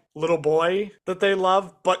everybody's like little boy that they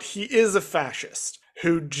love, but he is a fascist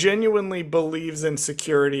who genuinely believes in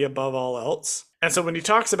security above all else. And so when he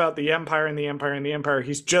talks about the Empire and the Empire and the Empire,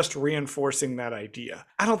 he's just reinforcing that idea.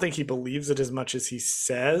 I don't think he believes it as much as he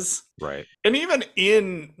says. Right. And even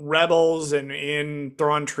in Rebels and in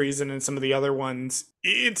Thrawn Treason and some of the other ones,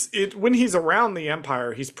 when he's around the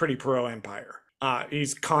Empire, he's pretty pro-Empire.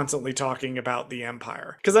 He's constantly talking about the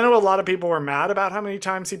Empire. Because I know a lot of people were mad about how many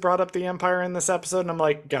times he brought up the Empire in this episode. And I'm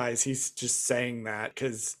like, guys, he's just saying that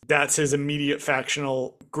because that's his immediate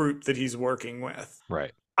factional group that he's working with.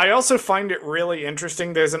 Right. I also find it really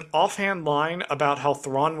interesting. There's an offhand line about how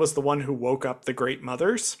Thrawn was the one who woke up the Great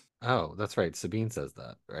Mothers. Oh, that's right. Sabine says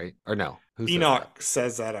that, right? Or no? Who Enoch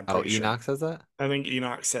says that, I'm pretty sure. Enoch says that? I think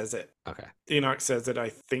Enoch says it. Okay. Enoch says it, I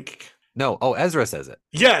think. No, oh, Ezra says it.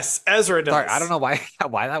 Yes, Ezra Sorry, I don't does. know why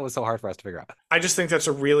why that was so hard for us to figure out. I just think that's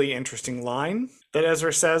a really interesting line that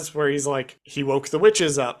Ezra says, where he's like, "He woke the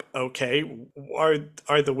witches up." Okay, are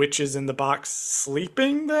are the witches in the box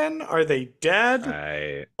sleeping? Then are they dead?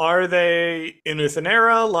 I Are they in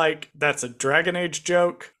Uthanera? Like, that's a Dragon Age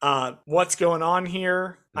joke. What's going on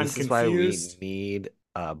here? I'm This is why we confused. need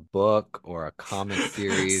a book or a comic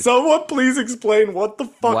series. Someone please explain what the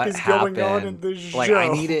fuck What is going on in happened? this Like, I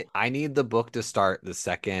show. need it. I need the book to start the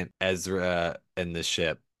second Ezra and the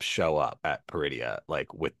ship show up at Peridia,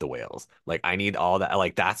 like with the whales. Like, I need all that.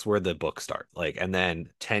 Like, that's where the book starts. Like, and then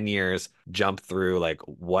 10 years jump through like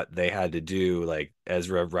what they had to do, like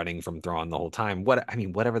Ezra running from Thrawn the whole time. What I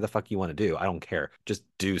mean, whatever the fuck you want to do, I don't care. Just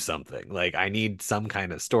do something. Like, I need some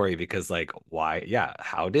kind of story because, like, why? Yeah,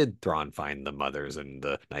 how did Thrawn find the mothers in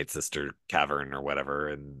the Night Sister cavern or whatever?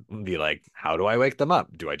 And be like, how do I wake them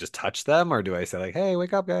up? Do I just touch them or do I say like, hey,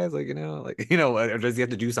 wake up, guys? Like, like or does he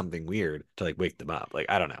have to do something weird to like wake them up? Like,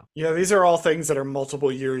 I don't know. Yeah, these are all things that are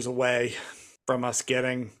multiple years away from us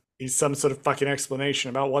getting some sort of fucking explanation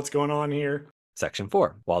about what's going on here. Section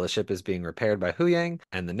 4. While the ship is being repaired by Huyang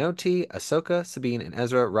and the Noti, Ahsoka, Sabine, and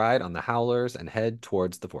Ezra ride on the Howlers and head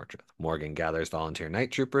towards the fortress. Morgan gathers volunteer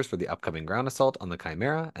night troopers for the upcoming ground assault on the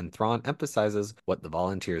Chimera, and Thrawn emphasizes what the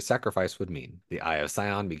volunteers' sacrifice would mean. The Eye of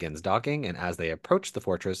Sion begins docking, and as they approach the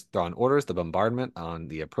fortress, Thrawn orders the bombardment on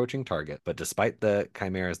the approaching target. But despite the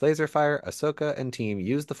Chimera's laser fire, Ahsoka and team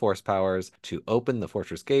use the Force powers to open the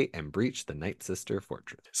fortress gate and breach the Night Sister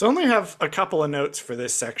fortress. So I only have a couple of notes for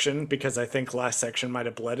this section because I think last section might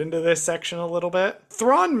have bled into this section a little bit.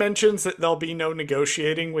 Thrawn mentions that there'll be no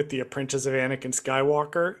negotiating with the apprentice of Anakin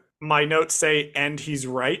Skywalker. My notes say, and he's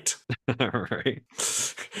right. Right.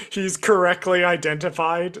 He's correctly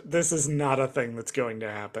identified. This is not a thing that's going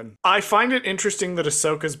to happen. I find it interesting that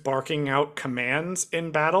Ahsoka's barking out commands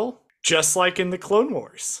in battle, just like in the Clone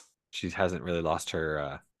Wars. She hasn't really lost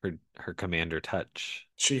her commander touch.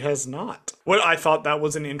 She has not. What I thought that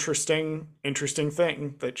was an interesting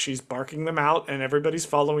thing that she's barking them out and everybody's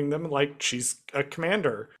following them like she's a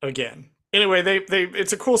commander again. Anyway, they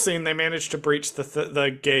it's a cool scene. They manage to breach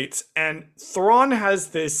the gates, and Thrawn has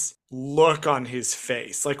this look on his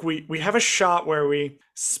face. Like we have a shot where we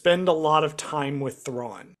spend a lot of time with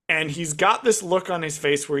Thrawn, and he's got this look on his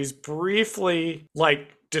face where he's briefly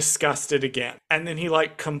like disgusted again, and then he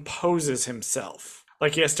like composes himself.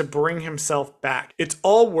 Like he has to bring himself back. It's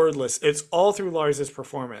all wordless. It's all through Lars's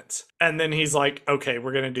performance. And then he's like, okay,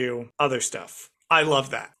 we're going to do other stuff. I love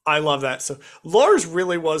that. I love that. So Lars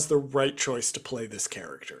really was the right choice to play this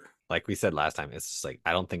character. Like we said last time, it's just like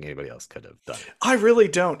I don't think anybody else could have done it. I really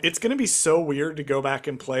don't. It's going to be so weird to go back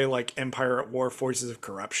and play like Empire at War Forces of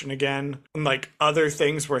Corruption again. And like other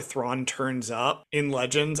things where Thrawn turns up in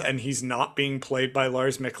Legends and he's not being played by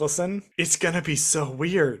Lars Mikkelsen. It's going to be so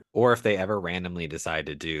weird. Or if they ever randomly decide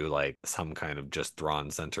to do like some kind of just Thrawn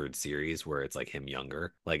centered series where it's like him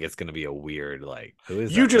younger, like it's gonna be a weird like who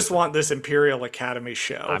is You that just person? want this Imperial Academy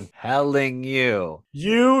show. I'm telling you.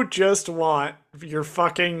 You just want your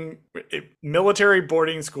fucking military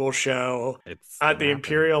boarding school show It's at gonna the happen.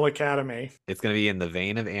 Imperial Academy. It's gonna be in the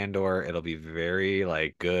vein of Andor. It'll be very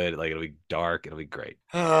like good, like it'll be dark, it'll be great.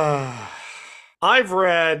 I've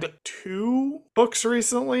read 2 books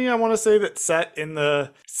recently, I want to say, that set in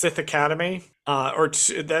the Sith Academy,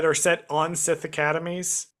 that are set on Sith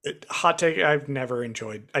Academies. Hot take, I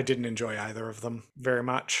didn't enjoy either of them very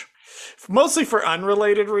much. Mostly for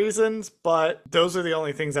unrelated reasons, but those are the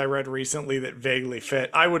only things I read recently that vaguely fit.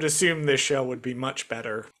 I would assume this show would be much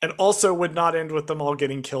better, and also would not end with them all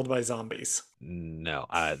getting killed by zombies. No,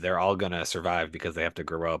 they're all gonna survive because they have to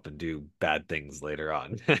grow up and do bad things later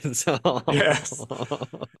on. So Yes.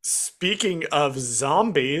 Speaking of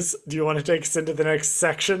zombies, do you want to take us into the next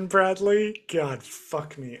section, Bradley? God,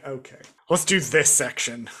 fuck me. Okay. Let's do this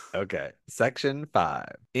section. Okay, Section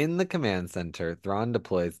 5. In the command center, Thrawn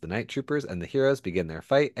deploys the night troopers and the heroes begin their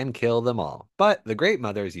fight and kill them all. But the Great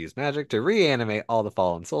Mothers use magic to reanimate all the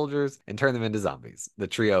fallen soldiers and turn them into zombies. The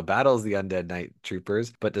trio battles the undead night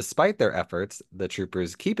troopers, but despite their efforts, the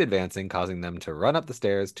troopers keep advancing, causing them to run up the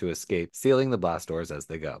stairs to escape, sealing the blast doors as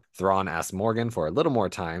they go. Thrawn asks Morgan for a little more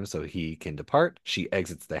time so he can depart. She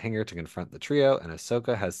exits the hangar to confront the trio, and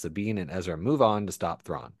Ahsoka has Sabine and Ezra move on to stop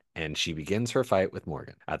Thrawn, and she begins her fight with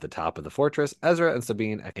Morgan. At the top of the fortress, Ezra and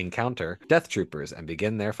Sabine encounter Death Troopers and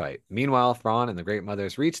begin their fight. Meanwhile, Thrawn and the Great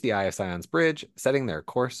Mothers reach the Eye of Sion's bridge, setting their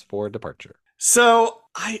course for departure. So,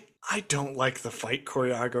 I don't like the fight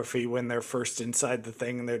choreography when they're first inside the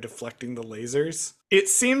thing and they're deflecting the lasers. It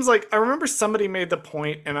seems like I remember somebody made the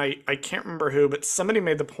point, and I can't remember who, but somebody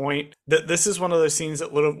made the point that this is one of those scenes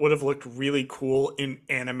that would have looked really cool in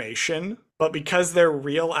animation. But because they're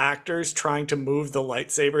real actors trying to move the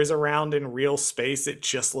lightsabers around in real space, it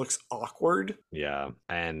just looks awkward. Yeah,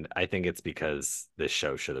 and I think it's because this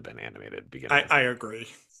show should have been animated to begin I, with. I agree.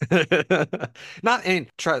 Not in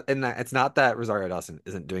trust, and it's not that Rosario Dawson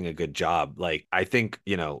isn't doing a good job. Like, I think,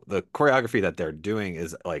 the choreography that they're doing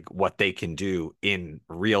is like what they can do in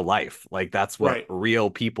real life. Like, that's what Right. real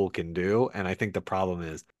people can do. And I think the problem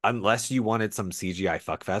is, unless you wanted some CGI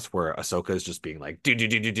fuckfest where Ahsoka is just being like do do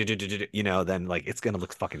do do do do do, then like it's gonna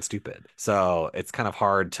look fucking stupid. So it's kind of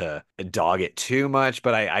hard to dog it too much.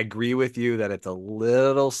 But I agree with you that it's a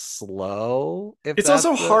little slow, if It's also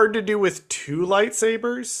that's the hard to do with two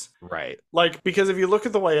lightsabers. right. Like, because if you look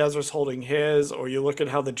at the way Ezra's holding his, or you look at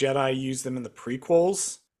how the Jedi use them in the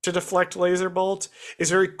prequels to deflect laser bolts, it's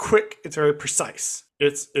very quick, it's very precise.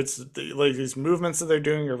 Like these movements that they're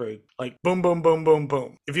doing are very like boom, boom, boom, boom,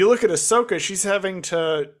 boom. If you look at Ahsoka, she's having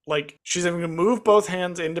to move both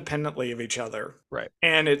hands independently of each other. Right.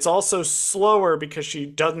 And it's also slower because she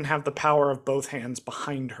doesn't have the power of both hands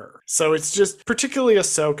behind her. So it's just, particularly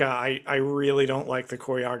Ahsoka, I really don't like the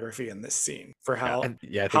choreography in this scene for Yeah, I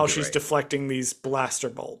think how you're she's right. deflecting these blaster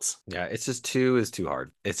bolts. Yeah, it's just two is too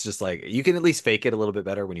hard. It's just like you can at least fake it a little bit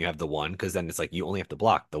better when you have the one, because then it's like you only have to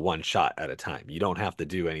block the one shot at a time. You don't have to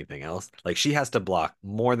do anything else. Like she has to block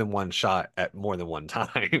more than one shot at more than one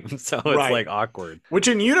time. So it's Right. like awkward. Which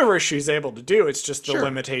in universe she's able to do. It's just the Sure.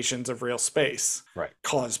 limitations of real space Right.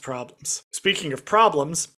 cause problems. Speaking of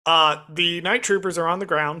problems, the night troopers are on the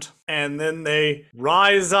ground and then they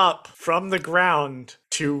rise up from the ground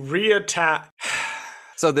to reattack.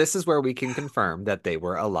 So this is where we can confirm that they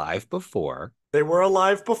were alive before. They were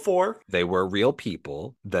alive before. They were real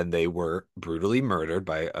people. Then they were brutally murdered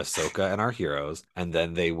by Ahsoka and our heroes. And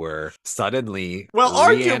then they were suddenly Well,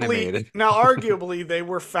 reanimated. arguably they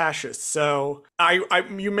were fascists. So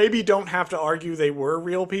you maybe don't have to argue they were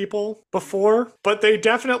real people before, but they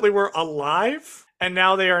definitely were alive. And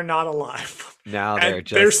now they are not alive. Now And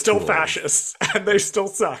just they're still tools. fascists, and they still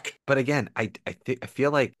suck. But again, I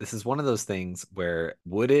feel like this is one of those things where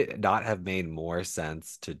would it not have made more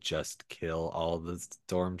sense to just kill all the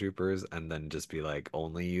stormtroopers and then just be like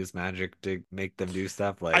only use magic to make them do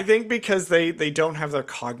stuff? I Like, think because they don't have their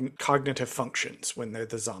cognitive functions when they're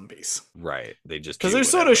the zombies. right? They just Because do they're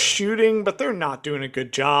sort whatever. of shooting, but they're not doing a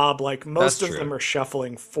good job. Like most That's of them true. are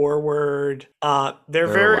shuffling forward. They're They're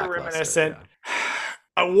very lackluster, reminiscent. yeah.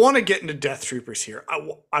 I want to get into Death Troopers here.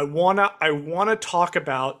 I wanna talk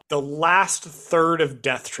about the last third of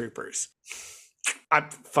Death Troopers.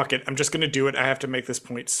 Fuck it. I'm just gonna do it. I have to make this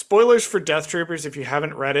point. Spoilers for Death Troopers. If you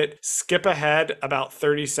haven't read it, skip ahead about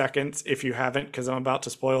 30 seconds if you haven't, because I'm about to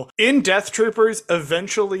spoil. In Death Troopers,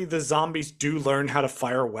 eventually the zombies do learn how to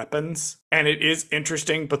fire weapons, and it is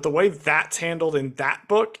interesting. But the way that's handled in that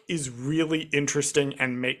book is really interesting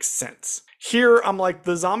and makes sense. Here, I'm like,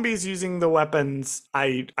 the zombies using the weapons,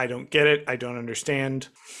 I don't get it. I don't understand.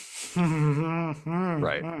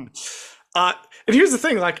 Right. And here's the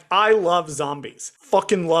thing, like, I love zombies.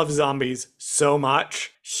 Fucking love zombies so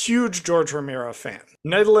much. Huge George Romero fan.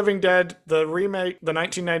 Night of the Living Dead, the remake, the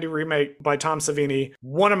 1990 remake by Tom Savini,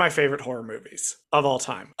 one of my favorite horror movies of all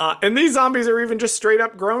time. And these zombies are even just straight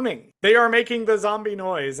up groaning. They are making the zombie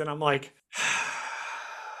noise, and I'm like,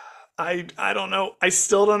 I don't know. I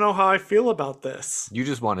still don't know how I feel about this. You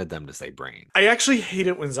just wanted them to say brain I actually hate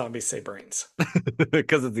it when zombies say brains.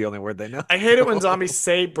 because it's the only word they know. I hate it when zombies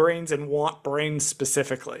say brains and want brains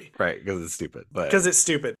specifically. Right, because it's stupid. But Because it's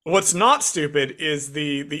stupid. What's not stupid is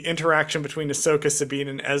the interaction between Ahsoka, Sabine,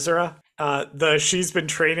 and Ezra. She's been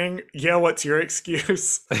training. Yeah, what's your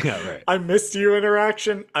excuse? yeah, right. I missed you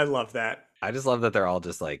interaction. I love that. I just love that they're all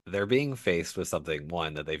just like they're being faced with something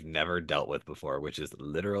one that they've never dealt with before, which is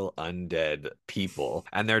literal undead people.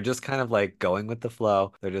 And they're just kind of like going with the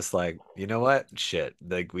flow. They're just like, you know what? Shit.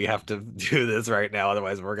 Like we have to do this right now,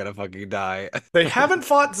 otherwise we're gonna fucking die. They haven't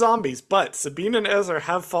fought zombies, but Sabine and Ezra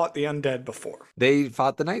have fought the undead before. They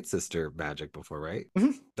fought the Night Sister magic before, right?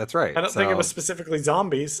 Mhm. That's right. I don't think it was specifically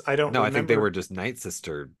zombies. I don't No, remember. I think they were just Night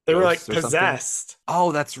Sister. They were like ghosts or something. possessed.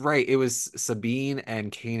 Oh, that's right. It was Sabine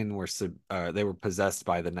and Kanan were they were possessed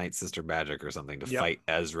by the Night Sister magic or something to Yep. fight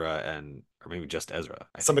Ezra and or maybe just Ezra.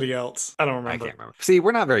 I think Somebody else. I don't I remember. can't remember. See,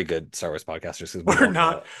 we're not very good Star Wars podcasters because we We're don't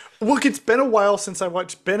not. know. Look, it's been a while since I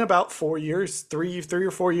watched. Been about 4 years, three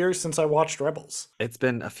or 4 years since I watched Rebels. It's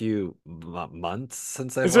been a few months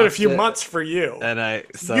since I It's been a watched few it, months for you. and I You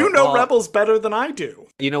so know well. Rebels better than I do.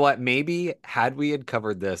 You know what? Maybe had we had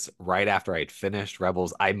covered this right after I'd finished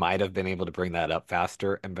Rebels, I might have been able to bring that up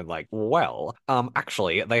faster and been like, well,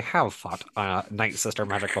 actually, they have fought Night Sister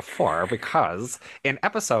magic before because in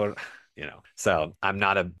episode, so I'm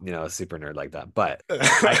not a super nerd like that, but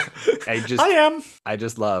I, I I just, am. I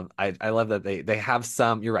just love, I love that they have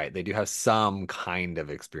some, you're right, they do have some kind of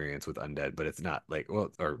experience with undead, but it's not like,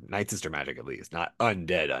 well, or Night Sister magic at least, not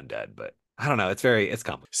undead, but I don't know. It's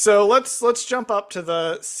complicated. So let's jump up to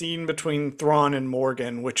the scene between Thrawn and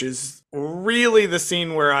Morgan, which is really the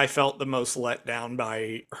scene where I felt the most let down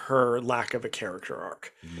by her lack of a character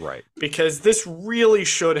arc. Right. Because this really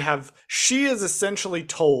should have, she is essentially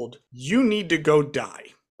told, you need to go die.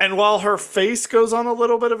 And while her face goes on a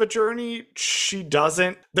little bit of a journey, she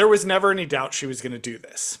doesn't. There was never any doubt she was going to do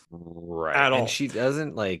this. Right. At And all. she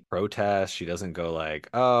doesn't like protest. She doesn't go like,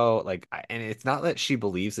 oh, like, and it's not that she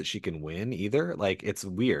believes that she can win either. Like, it's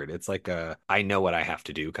weird. It's like I know what I have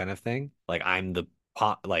to do kind of thing. Like, I'm the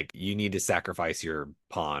pawn, like, you need to sacrifice your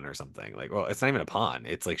pawn or something. Like, well, it's not even a pawn.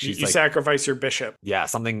 It's like, she's You like, sacrifice your bishop, yeah,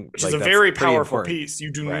 something which is like a that's very pretty powerful important. piece. You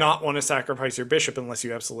do Right. not want to sacrifice your bishop unless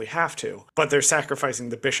you absolutely have to. But they're sacrificing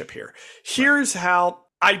the bishop here. Here's how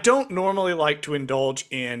I don't normally like to indulge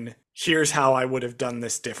in here's how I would have done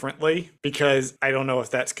this differently, because I don't know if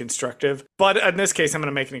that's constructive. But in this case, I'm going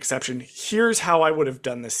to make an exception. Here's how I would have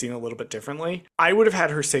done this scene a little bit differently. I would have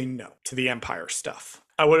had her say no to the Empire stuff.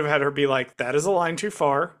 I would have had her be like, that is a line too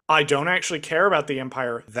far. I don't actually care about the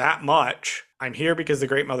Empire that much. I'm here because the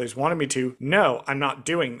Great Mothers wanted me to. No, I'm not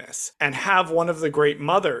doing this. And have one of the Great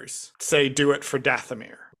Mothers say, do it for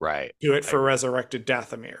Dathomir. Right. Do it for resurrected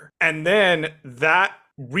Dathomir. And then that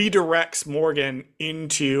redirects Morgan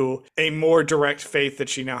into a more direct faith that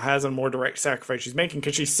she now has, a more direct sacrifice she's making,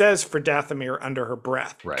 because she says for Dathomir under her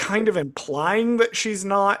breath, Right. kind of implying that she's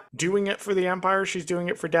not doing it for the Empire, she's doing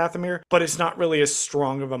it for Dathomir, but it's not really as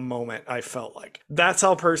strong of a moment, I felt like. That's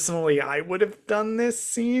how personally I would have done this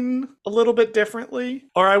scene a little bit differently,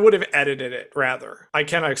 or I would have edited it, rather. I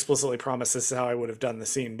cannot explicitly promise this is how I would have done the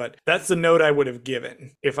scene, but that's the note I would have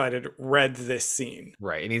given if I'd had read this scene.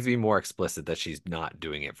 Right. It needs to be more explicit that she's not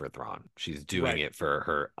doing it for Thrawn. She's doing Right. it for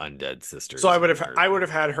her undead sisters. So I would have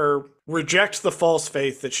had her reject the false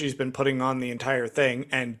faith that she's been putting on the entire thing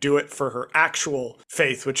and do it for her actual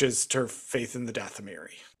faith, which is her faith in the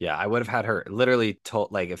Dathomiri. Yeah, I would have had her literally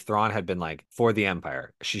told, like, if Thrawn had been like for the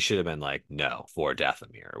Empire, she should have been like, no, for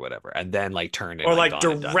Dathomir or whatever, and then like turned it Or like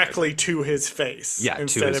gone and done it. directly to his face. Yeah, to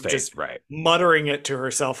instead his of face, just right. muttering it to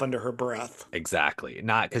herself under her breath. Exactly.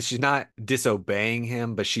 Not because she's not disobeying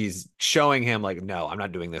him, but she's showing him like, no, I'm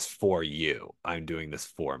not doing this for you. I'm doing this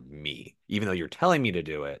for me. Even though you're telling me to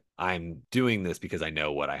do it, I'm doing this because I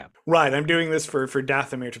know what I have. Right, I'm doing this for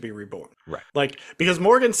Dathomir to be reborn. Right. Like, because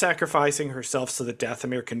Morgan sacrificing herself so that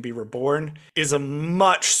Dathomir can be reborn is a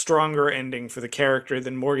much stronger ending for the character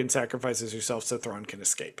than Morgan sacrifices herself so Thrawn can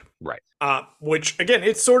escape. Right. Which, again,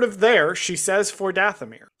 it's sort of there. She says for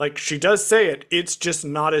Dathomir. Like, she does say it. It's just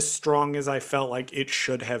not as strong as I felt like it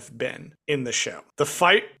should have been in the show. The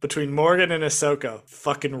fight between Morgan and Ahsoka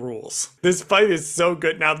fucking rules. This fight is so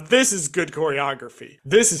good. Now, this is good choreography.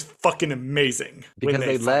 This is fucking amazing. Because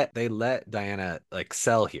they let Diana like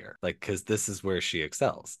sell here, like, because this is where she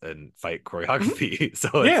excels in fight choreography.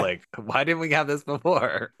 So it's like, why didn't we have this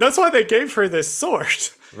before? That's why they gave her this sword.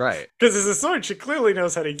 Right. Because it's a sword she clearly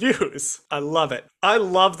knows how to use. I love it. I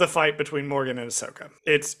love the fight between Morgan and Ahsoka.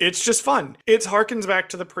 It's just fun. It harkens back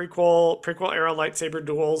to the prequel era lightsaber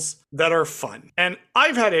duels that are fun. And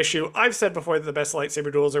I've had issue. I've said before that the best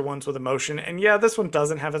lightsaber duels are ones with emotion. And yeah, this one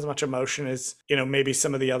doesn't have as much emotion as, maybe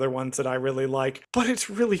some of the other ones that I really like. But it's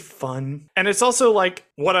really fun. And it's also like,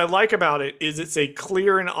 what I like about it is it's a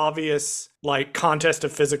clear and obvious like contest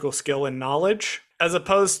of physical skill and knowledge, as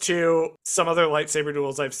opposed to some other lightsaber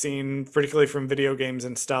duels I've seen, particularly from video games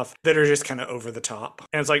and stuff, that are just kind of over the top.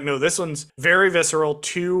 And it's like, no, this one's very visceral.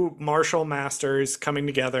 Two martial masters coming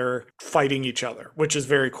together, fighting each other, which is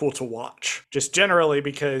very cool to watch. Just generally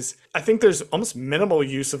because I think there's almost minimal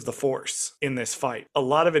use of the Force in this fight. A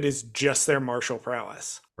lot of it is just their martial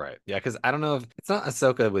prowess. Right. Yeah, because I don't know if it's not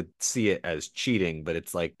Ahsoka would see it as cheating, but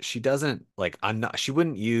it's like she doesn't like I'm not she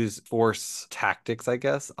wouldn't use force tactics, I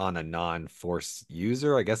guess, on a non-force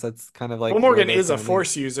user. I guess that's kind of Well, like where Morgan they're is a sounding.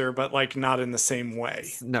 Force user, but like not in the same way.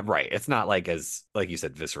 It's not right. It's not like as like you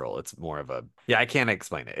said, visceral. It's more of a yeah, I can't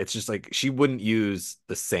explain it. It's just like she wouldn't use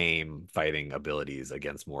the same fighting abilities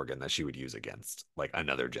against Morgan that she would use against like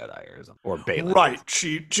another Jedi or something. Or Balin, I Right.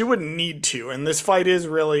 guess. She wouldn't need to. And this fight is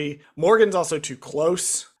really Morgan's also too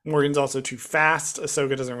close. Morgan's also too fast.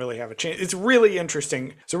 Ahsoka doesn't really have a chance. It's really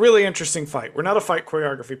interesting. It's a really interesting fight. We're not a fight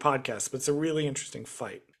choreography podcast, but it's a really interesting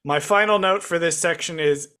fight. My final note for this section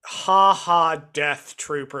is ha ha death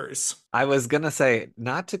troopers. I was gonna say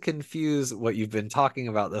not to confuse what you've been talking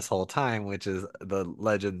about this whole time, which is the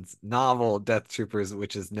Legends novel Death Troopers,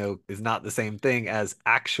 which is not the same thing as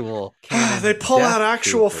actual They canon pull out Death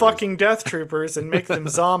actual Troopers. fucking death troopers and make them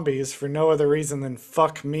zombies for no other reason than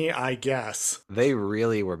fuck me, I guess. They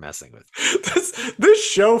really were messing with This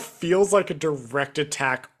show feels like a direct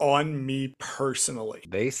attack on me personally.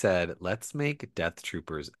 They said, let's make Death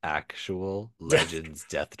Troopers actual Death, Legends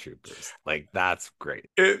Death Troopers. Like, that's great.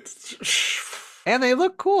 it's And they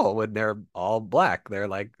look cool when they're all black. They're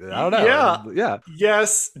like, I don't yeah. know. Yeah.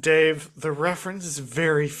 Yes, Dave, the reference is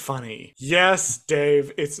very funny. Yes,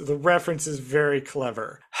 Dave, it's the reference is very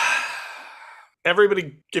clever.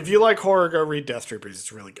 Everybody, if you like horror, go read Death Troopers.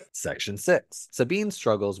 It's really good. Section 6. Sabine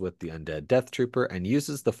struggles with the undead Death Trooper and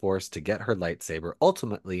uses the Force to get her lightsaber,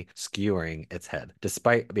 ultimately skewering its head.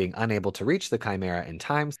 Despite being unable to reach the Chimera in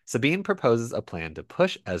time, Sabine proposes a plan to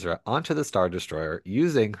push Ezra onto the Star Destroyer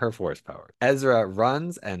using her Force power. Ezra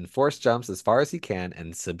runs and Force jumps as far as he can,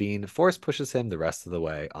 and Sabine Force pushes him the rest of the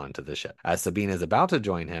way onto the ship. As Sabine is about to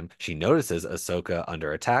join him, she notices Ahsoka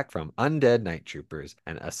under attack from undead night troopers,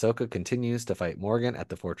 and Ahsoka continues to fight Morgan at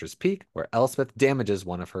the fortress peak, where Elspeth damages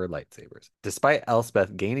one of her lightsabers. Despite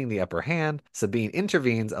Elspeth gaining the upper hand, Sabine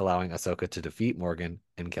intervenes, allowing Ahsoka to defeat Morgan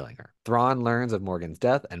and killing her. Thrawn learns of Morgan's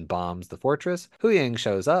death and bombs the fortress. Huyang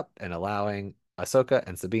shows up and allowing Ahsoka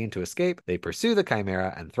and Sabine to escape. They pursue the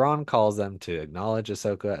Chimera, and Thrawn calls them to acknowledge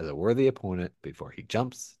Ahsoka as a worthy opponent before he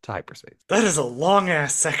jumps to hyperspace. That is a long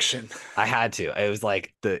ass section. I had to. It was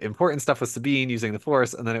like the important stuff was Sabine using the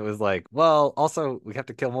Force, and then it was like, well, also we have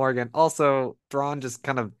to kill Morgan. Also, Thrawn just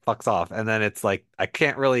kind of fucks off, and then it's like I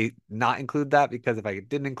can't really not include that because if I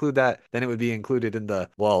didn't include that, then it would be included in the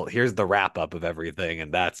well, here's the wrap up of everything,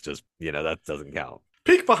 and that's just that doesn't count.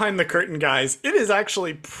 Peek behind the curtain, guys. It is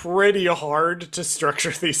actually pretty hard to structure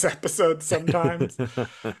these episodes sometimes.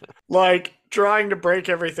 Like trying to break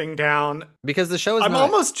everything down. Because the show is I'm not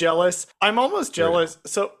almost jealous. I'm almost jealous.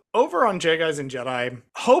 So over on J Guys and Jedi,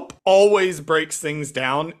 Hope always breaks things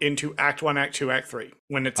down into Act 1, Act 2, Act 3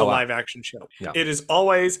 when it's a wow. live action show. Yeah. It is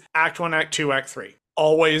always Act 1, Act 2, Act 3.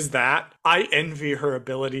 Always that. I envy her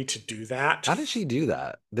ability to do that. How does she do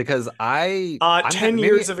that? Because I'm 10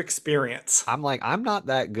 years of experience. I'm like, I'm not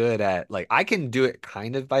that good at like I can do it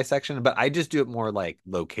kind of by section, but I just do it more like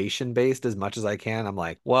location based as much as I can. I'm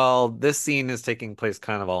like, well, this scene is taking place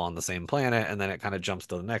kind of all on the same planet, and then it kind of jumps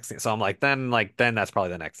to the next scene. So I'm like, then that's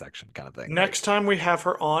probably the next section kind of thing. Next time we have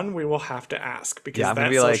her on, we will have to ask because I'm gonna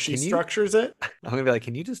that's be how like, she structures it. I'm gonna be like,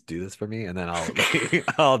 can you just do this for me? And then I'll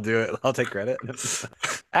I'll do it. I'll take credit.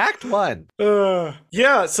 Act 1.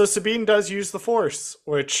 Yeah, so Sabine does use the Force,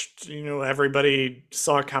 which, everybody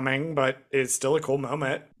saw coming, but it's still a cool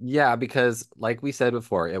moment. Yeah, because like we said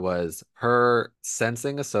before, it was her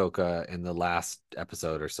sensing Ahsoka in the last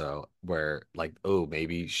episode or so, where like, oh,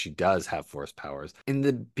 maybe she does have Force powers. In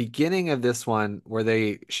the beginning of this one, where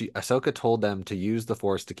Ahsoka told them to use the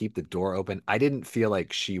Force to keep the door open, I didn't feel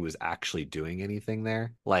like she was actually doing anything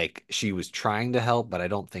there. Like she was trying to help, but I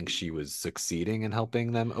don't think she was succeeding in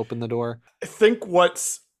helping them open the door. I think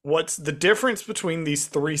what's the difference between these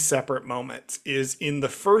three separate moments is in the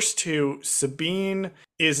first two, Sabine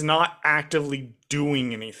is not actively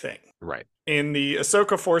doing anything. Right. In the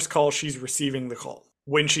Ahsoka Force call, she's receiving the call.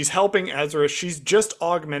 When she's helping Ezra, she's just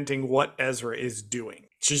augmenting what Ezra is doing.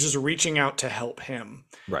 She's just reaching out to help him.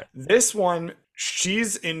 Right. This one,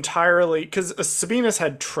 she's entirely, because Sabine has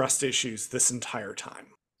had trust issues this entire time.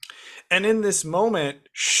 And in this moment,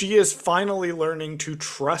 she is finally learning to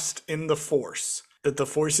trust in the Force. That the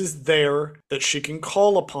Force is there, that she can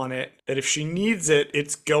call upon it, that if she needs it,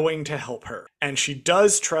 it's going to help her. And she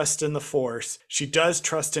does trust in the Force, she does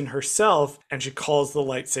trust in herself, and she calls the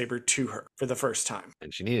lightsaber to her for the first time.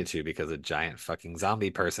 And she needed to because a giant fucking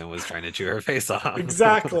zombie person was trying to chew her face off.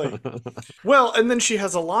 Exactly. Well, and then she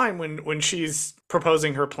has a line when she's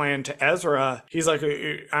proposing her plan to Ezra. He's like,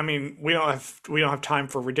 I mean, we don't have time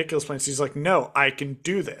for ridiculous plans. He's like, no, I can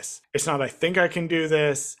do this. It's not I think I can do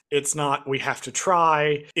this. It's not we have to trust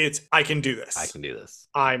try. It's I can do I this. can do this.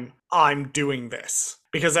 I'm doing this.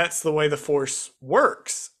 Because that's the way the Force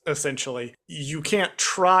works, essentially. You can't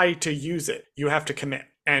try to use it. You have to commit.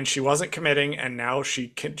 And she wasn't committing, and now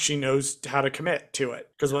she knows how to commit to it.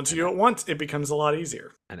 Because once you And do it once, it becomes a lot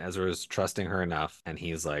easier. and Ezra's trusting her enough, and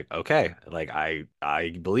he's like, "Okay, like I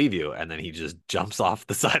believe you." And then he just jumps off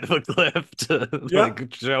the side of a cliff to Yep.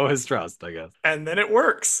 like show his trust, I guess. And then it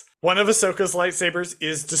works. One of Ahsoka's lightsabers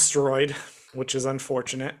is destroyed, which is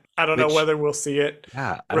unfortunate. I don't know Which, whether we'll see it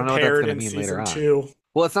yeah, I don't know what that's repaired gonna in mean later season on. 2.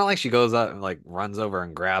 Well, it's not like she goes up and like runs over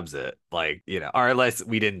and grabs it, like or unless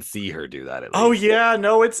we didn't see her do that at Oh least. yeah,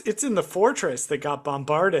 no, it's in the fortress that got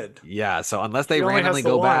bombarded. Yeah, so unless they She only has randomly the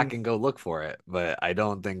go back one. and go look for it, but I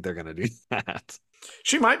don't think they're gonna do that.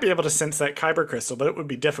 She might be able to sense that kyber crystal, but it would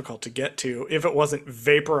be difficult to get to if it wasn't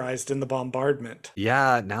vaporized in the bombardment.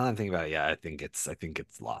 Yeah, now that I'm thinking about it, yeah, I think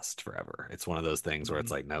it's lost forever. It's one of those things where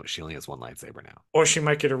it's Mhm. like, no, she only has one lightsaber now. Or she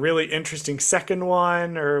might get a really interesting second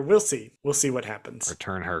one, or we'll see. We'll see what Or happens.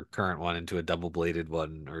 turn her current one into a double-bladed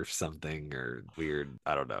one or something or weird.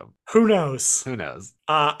 I don't know. Who knows? Who knows?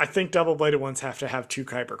 I think double bladed ones have to have two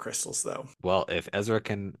kyber crystals, though. Well, if Ezra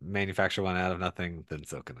can manufacture one out of nothing, then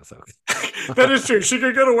so can That Ahsoka. is true. She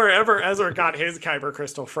could go to wherever Ezra got his kyber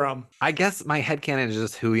crystal from. I guess my headcanon is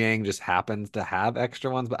just Hu Yang just happens to have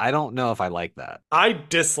extra ones, but I don't know if I like that I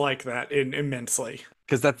dislike that immensely.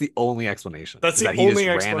 because that's the only explanation That's is the that he just only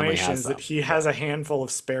randomly explanation has is that some. he has Yeah, a handful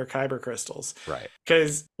of spare kyber crystals. right,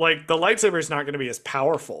 Because like the lightsaber is not going to be as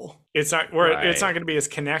powerful. It's not right. going to be as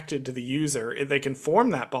connected to the user. They can form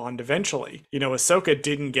that bond eventually. You know, Ahsoka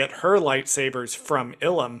didn't get her lightsabers from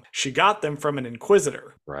Ilum. She got them from an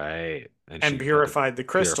Inquisitor Right. And and she had to purified the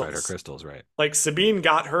purified her crystals. crystals, right? Like Sabine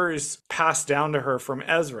got hers passed down to her from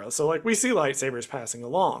Ezra. So like we see lightsabers passing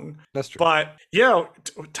along. That's true. But yeah,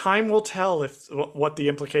 time will tell if what the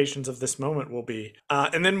implications of this moment will be.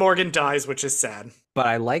 And then Morgan dies, which is sad. But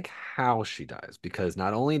I like how she dies because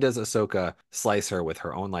not only does Ahsoka slice her with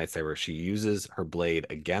her own lightsaber, she uses her blade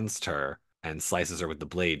against her and slices her with the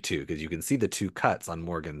blade too, because you can see the two cuts on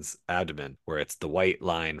Morgan's abdomen where it's the white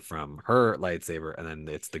line from her lightsaber and then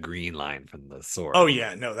it's the green line from the Oh sword.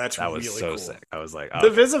 yeah, no, that's That was really so cool. sick. I was like, The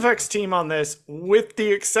okay, VisFX team on this, with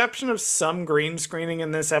the exception of some green screening in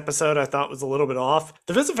this episode, I thought was a little bit off.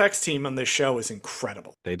 The VisFX team on this show is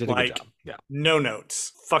incredible. they did a good Like, job. Yeah. no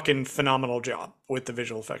notes. Fucking phenomenal job with the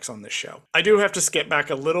visual effects on this show. I do have to skip back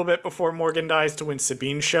a little bit before Morgan dies to when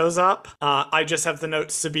Sabine shows up. I just have the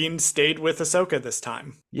note Sabine stayed with Ahsoka this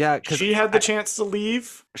time. Yeah, because She had the chance to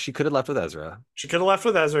leave. she could have left with Ezra. She could have left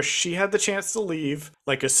with Ezra. She had the chance to leave,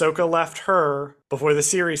 like Ahsoka left her before the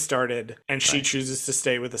series started, and she Right. chooses to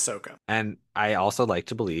stay with Ahsoka. And I also like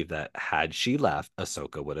to believe that had she left,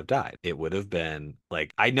 Ahsoka would have died. It would have been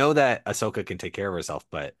like, I know that Ahsoka can take care of herself,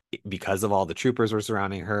 but because of all the troopers were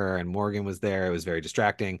surrounding her and Morgan was there, it was very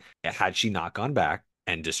distracting. Had she not gone back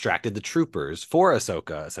and distracted the troopers for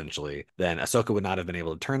Ahsoka, essentially, then Ahsoka would not have been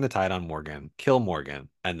able to turn the tide on Morgan, kill Morgan,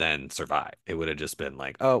 and then survive. It would have just been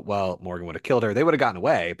like, oh, well, Morgan would have killed her. They would have gotten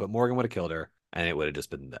away, but Morgan would have killed her. And it would have just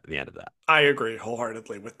been the end of that. I agree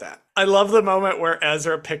wholeheartedly with that. I love the moment where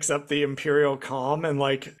Ezra picks up the Imperial comm and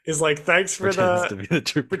like is like, "Thanks for Pretends to the." be the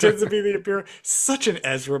trooper. Pretends to be the Imperial. Such an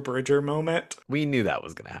Ezra Bridger moment. We knew that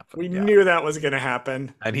was going to happen. We Yeah. knew that was going to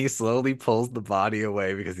happen. And he slowly pulls the body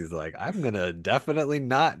away because he's like, I'm going to definitely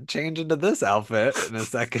not change into this outfit in a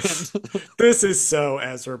second. This is so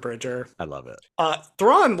Ezra Bridger. I love it.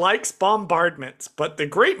 Thrawn likes bombardments, but the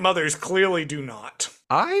Great Mothers clearly do not.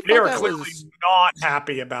 I They thought are that clearly was, not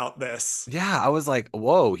happy about this. yeah, I was like,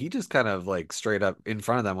 whoa, he just kind of like straight up in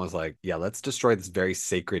front of them was like, yeah, let's destroy this very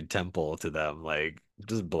sacred temple to them. Like,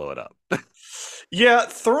 just blow it up. Yeah,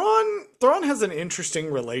 Thrawn has an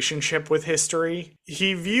interesting relationship with history.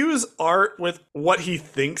 He views art with what he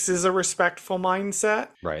thinks is a respectful mindset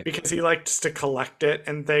Right. because he likes to collect it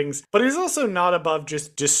and things, but he's also not above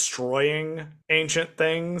just destroying ancient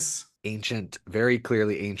things. Ancient, very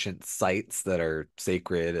clearly ancient sites that are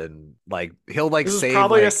sacred and like he'll like This is save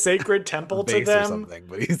probably a like sacred a temple to base or them. something,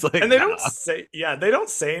 but he's like, And they nah. don't say, yeah, they don't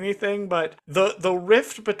say anything, but the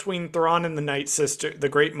rift between Thrawn and the Night Sister, the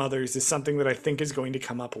Great Mothers, is something that I think is going to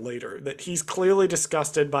come up later. That he's clearly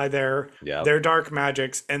disgusted by Yeah. their dark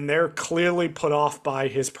magics, and they're clearly put off by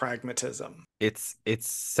his pragmatism. It's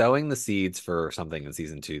sowing the seeds for something in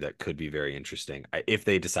season 2 that could be very interesting if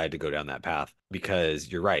they decide to go down that path. Because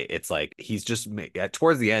you're right, it's like he's just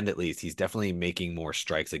towards the end at least, he's definitely making more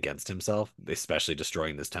strikes against himself, especially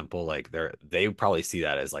destroying this temple. Like they probably see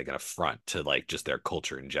that as like an affront to like just their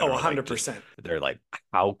culture in Oh, general. Like, 100%. they're like,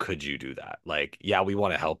 how could you do that? Like, yeah, we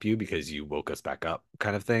want to help you because you woke us back up,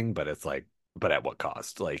 kind of thing. But it's like, but at what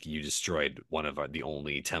cost? Like you destroyed one of the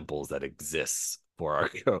only temples that exists for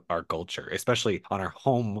our culture, especially on our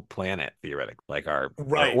home planet, theoretically, like our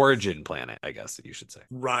Right. origin planet, I guess you should say.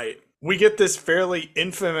 Right. We get this fairly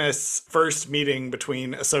infamous first meeting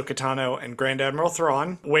between Ahsoka Tano and Grand Admiral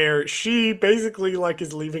Thrawn, where she basically like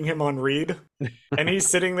is leaving him on read, and he's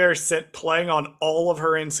sitting there playing on all of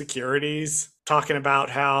her insecurities, talking about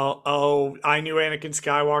how, oh, I knew Anakin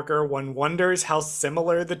Skywalker. One wonders how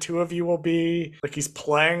similar the two of you will be. Like he's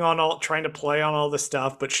trying to play on all the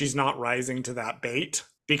stuff, but she's not rising to that bait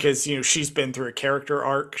because she's been through a character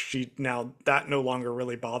arc. She now that no longer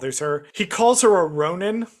really bothers her. He calls her a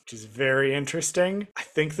Ronin, which is very interesting. I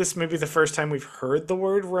think this may be the first time we've heard the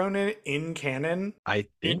word Ronin in canon. I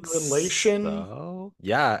In think relation, so.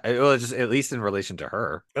 Yeah, well, just at least in relation to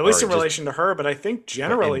her, at least or in just, relation to her, but I think but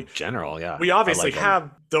generally in general, yeah, we I obviously like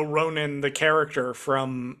have the Ronin, the character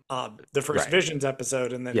from the first right. Visions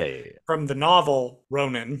episode, and Yeah, then yeah, yeah. from the novel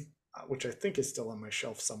Ronin, which I think is still on my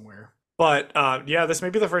shelf somewhere. But yeah, this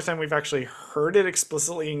may be the first time we've actually heard it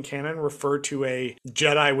explicitly in canon refer to a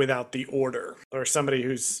Jedi without the Order, or somebody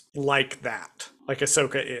who's like that, like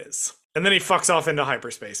Ahsoka is. And then he fucks off into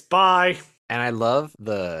hyperspace. Bye. And I love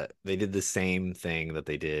they did the same thing that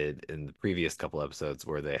they did in the previous couple episodes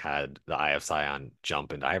where they had the Eye of Sion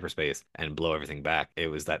jump into hyperspace and blow everything back. It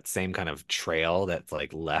was that same kind of trail that's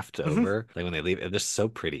like left Mhm. over, like when they leave. It's just so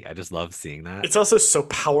pretty. I just love seeing that. It's also so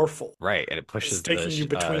powerful. Right, and it It's pushes the taking you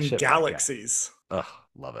between ship back. Yeah. galaxies. Ugh,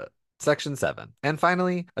 love it. Section 7. And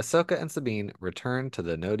finally, Ahsoka and Sabine return to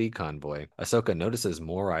the Nodi convoy. Ahsoka notices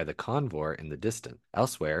Morai the convor in the distance.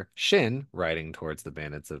 Elsewhere, Shin, riding towards the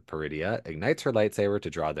bandits of Peridia, ignites her lightsaber to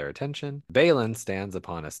draw their attention. Balin stands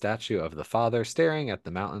upon a statue of the father, staring at the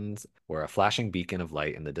mountains where a flashing beacon of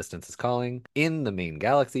light in the distance is calling. In the main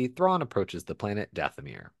galaxy, Thrawn approaches the planet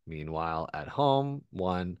Dathomir. Meanwhile, at home,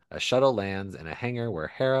 a shuttle lands in a hangar where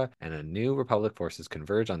Hera and a new Republic forces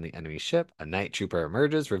converge on the enemy ship. A night trooper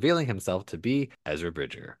emerges, revealing himself to be Ezra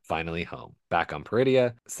Bridger. Finally home. Back on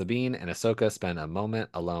Peridia, Sabine and Ahsoka spend a moment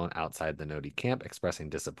alone outside the Nodi camp, expressing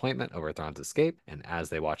disappointment over Thrawn's escape. And as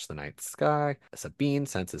they watch the night sky, Sabine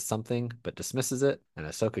senses something but dismisses it, and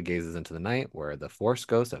Ahsoka gazes into the night where the Force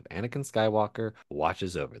ghost of Anakin Skywalker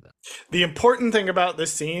watches over them. The important thing about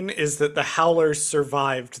this scene is that the Howlers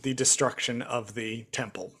survived the destruction of the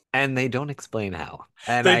temple. And they don't explain how.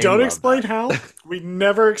 And They I don't love explain that. how. We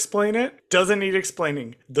never explain it. Doesn't need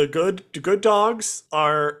explaining. The good dogs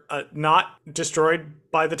are not destroyed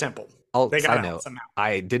by the temple. Oh, They got side out note, somehow.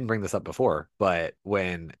 I didn't bring this up before, but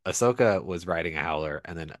when Ahsoka was riding a howler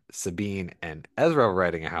and then Sabine and Ezra were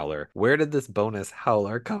riding a howler, where did this bonus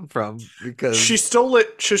howler come from? She Because stole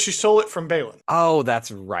it. She stole it from Balin. oh,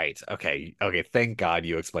 that's right. Okay, okay. Thank God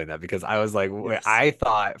you explained that because I was like, Yes. I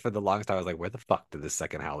thought for the longest time I was like, where the fuck did this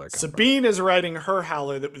second howler come from? Sabine is riding her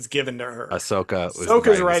howler that was given to her. Ahsoka was Ahsoka's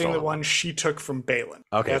riding the riding the stolen one one. she took from Balin.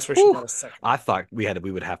 Okay, That's where she whew. got a second. I thought we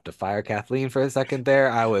would have to fire Kathleen for a second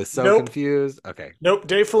there. I was so Nope. confused. Okay, Nope.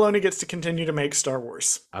 Dave Filoni gets to continue to make Star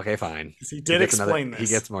Wars. okay, fine. Because he He did gets another. explain He this.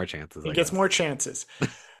 gets more chances, He I gets guess. more chances.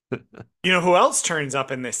 You know who else turns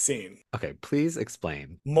up in this scene? Okay, please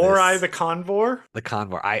explain Morai this. the Convor. The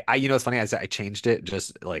convor. You know, it's funny. I changed it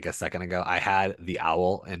just like a second ago. I had the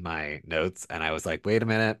owl in my notes, and I was like, wait a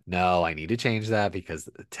minute, no, I need to change that because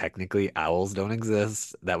technically owls don't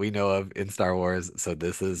exist that we know of in Star Wars. So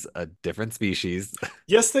this is a different species.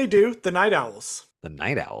 Yes, they do. The Night Owls. The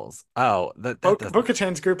night owls. Oh,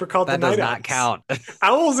 Bo-Katan's group are called the that does Night not Owls. count.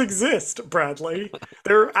 Owls exist, Bradley.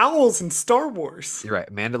 There are owls in Star Wars. You're right.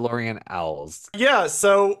 Mandalorian owls. Yeah,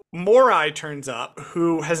 so Morai turns up,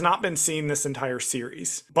 who has not been seen this entire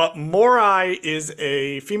series. But Morai is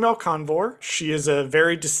a female convor. She is a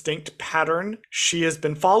very distinct pattern. She has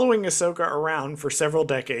been following Ahsoka around for several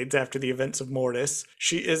decades after the events of Mortis.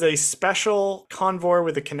 She is a special convor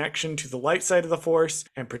with a connection to the light side of the Force,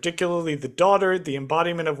 and particularly the daughter, the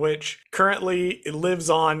embodiment of which currently lives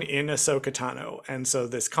on in Ahsoka Tano. And so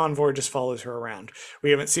this convor just follows her around.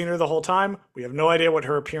 We haven't seen her the whole time. We have no idea what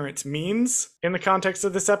her appearance means in the context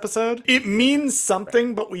of this episode. It means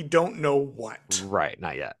something, but we don't know what. Right.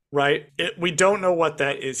 Not yet. Right? We don't know what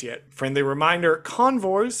that is yet. Friendly reminder,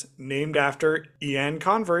 convors named after Ian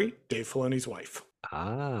Convery, Dave Filoni's wife.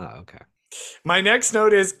 Ah, okay. My next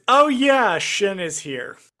note is, oh yeah, Shin is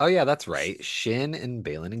here. Oh yeah, that's right. Shin and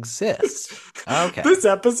Balin exist. Okay. This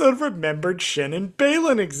episode remembered Shin and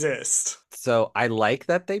Balin exist. So I like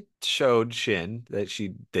that they showed Shin that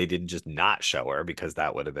they didn't just not show her because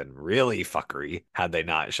that would have been really fuckery had they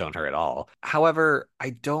not shown her at all. However,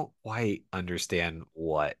 I don't quite understand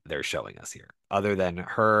what they're showing us here, other than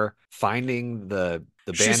her finding the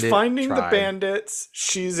She's bandit finding the tribe. bandits.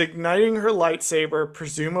 She's igniting her lightsaber,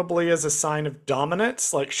 presumably as a sign of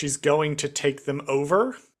dominance, like she's going to take them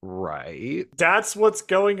over. Right. That's what's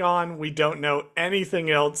going on. We don't know anything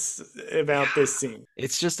else about this scene.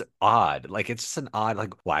 It's just odd. Like, it's just an odd,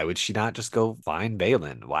 like, why would she not just go find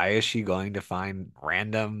Balin? Why is she going to find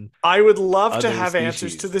random I would love to other have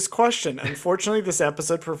answers to species? this question. Unfortunately, this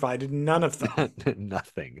episode provided none of them.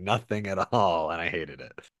 Nothing at all. And I hated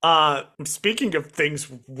it. Speaking of things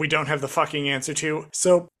we don't have the fucking answer to,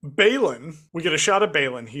 so Balin, we get a shot of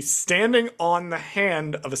Balin. He's standing on the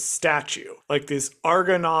hand of a statue, like this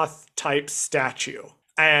Argonath type statue.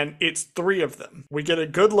 And it's three of them. We get a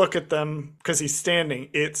good look at them because he's standing.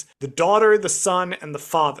 It's the daughter, the son, and the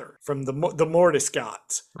father from the Mortis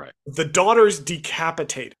gods. Right. The daughter's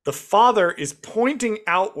decapitated. The father is pointing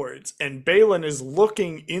outwards, and Balin is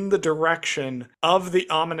looking in the direction of the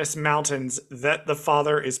ominous mountains that the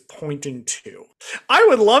father is pointing to. I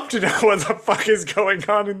would love to know what the fuck is going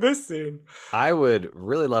on in this scene. I would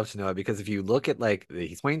really love to know it because if you look at like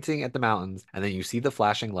he's pointing at the mountains and then you see the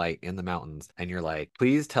flashing light in the mountains and you're like,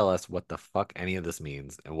 please tell us what the fuck any of this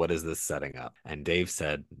means and what is this setting up? And Dave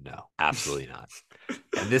said, no, absolutely not.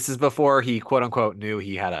 And this is before he quote unquote knew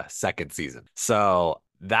he had a second season. So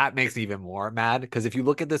that makes me even more mad because if you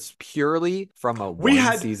look at this purely from a We one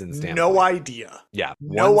had season standpoint, no idea. yeah,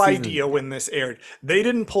 No one season, idea when this aired. They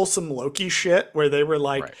didn't pull some Loki shit where they were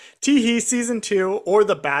like, right, Teehee season 2 or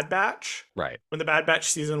the Bad Batch. right, When the Bad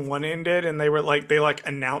Batch season 1 ended and they were like, they like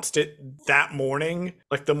announced it that morning,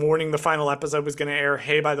 like the morning the final episode was going to air.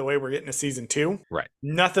 Hey, by the way, we're getting a season 2. right.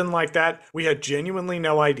 Nothing like that. We had genuinely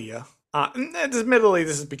no idea. Admittedly,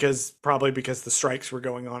 this is probably because the strikes were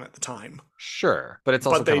going on at the time. Sure, but it's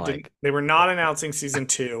also But they kind of didn't. like, They were not announcing season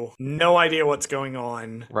 2. No idea what's going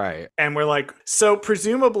on. right. And we're like, so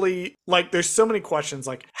presumably, like, there's so many questions.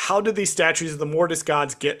 Like, how did these statues of the Mortis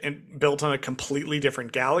gods get built on a completely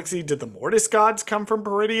different galaxy? Did the Mortis gods come from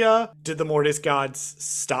Peridia? Did the Mortis gods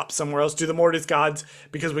stop somewhere else? Do the Mortis gods,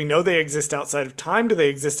 because we know they exist outside of time, do they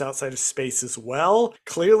exist outside of space as well?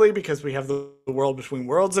 Clearly, because we have the world between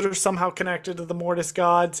worlds that are somehow connected to the Mortis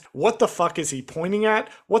gods. What the fuck is he pointing at?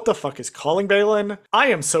 What the fuck is calling Balin? I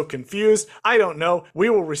am so confused. I don't know. We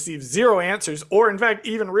will receive zero answers, or in fact,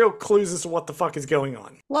 even real clues as to what the fuck is going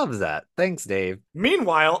on. Loves that. Thanks, Dave.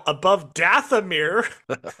 Meanwhile, above Dathomir,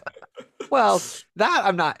 Well, that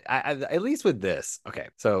I'm not, at least with this. Okay,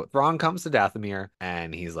 so Thrawn comes to Dathomir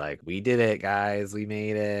and he's like, we did it, guys. We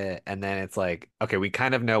made it. And then it's like, okay, we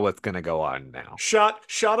kind of know what's going to go on now. shot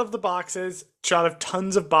of the boxes, shot of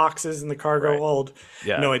tons of boxes in the cargo Right. hold.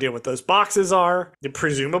 Yeah. No idea what those boxes are. They're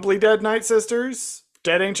presumably dead Night Sisters,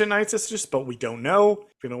 dead ancient Night Sisters, but we don't know.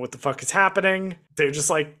 We don't know what the fuck is happening. They're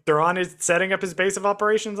just like, they're on his, setting up his base of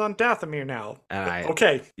operations on Dathomir now. And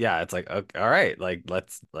Okay. yeah, it's like, okay, all right, like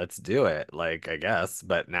let's do it. Like, I guess.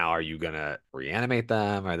 But now are you gonna reanimate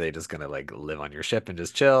them? Are they just gonna like live on your ship and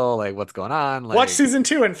just chill? Like, what's going on? Like, Watch season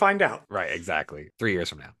 2 and find out. right, exactly. 3 years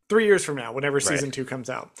from now. 3 years from now, whenever season 2 comes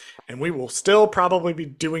out. And we will still probably be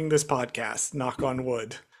doing this podcast, knock on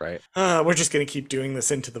wood. Right. We're just going to keep doing this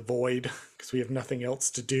into the void because we have nothing else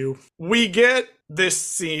to do. We get this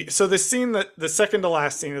scene. So this scene, that the second to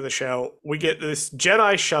last scene of the show, we get this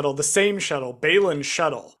Jedi shuttle, the same shuttle, Balin's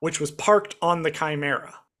shuttle, which was parked on the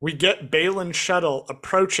Chimera. We get Balin's shuttle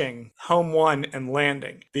approaching Home 1 and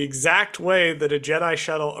landing the exact way that a Jedi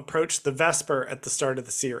shuttle approached the Vesper at the start of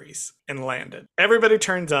the series and landed. Everybody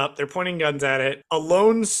turns up, they're pointing guns at it. A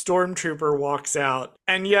lone stormtrooper walks out.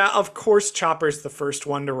 And yeah, of course Chopper's the first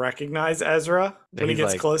one to recognize Ezra when he He's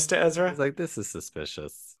gets like- close to Ezra. He's like, this is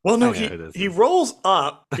suspicious. Well, no, I know who this he is. rolls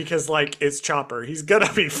up because, like, it's Chopper. He's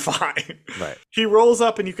gonna be fine. Right. He rolls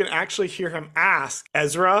up and you can actually hear him ask,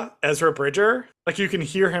 Ezra Bridger? Like, you can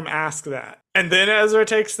hear him ask that. And then Ezra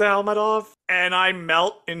takes the helmet off, and I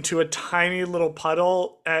melt into a tiny little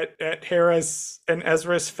puddle at Hera's and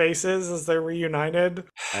Ezra's faces as they're reunited.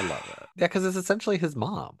 I love it. Yeah, because it's essentially his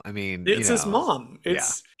mom. I mean, It's his mom.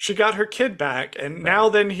 She got her kid back, and now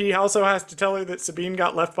then he also has to tell her that Sabine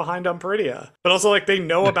got left behind on Peridia. But also, like, they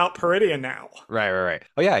know about Peridia now. Right.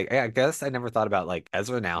 Oh yeah, I guess I never thought about like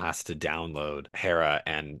Ezra now has to download Hera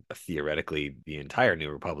and theoretically the entire New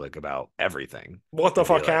Republic about everything. What the To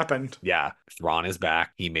be fuck like, happened? Yeah, Thrawn is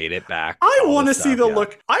back. He made it back. I I all want this to see stuff. the Yeah.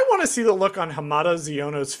 look. I want to see the look on Hamada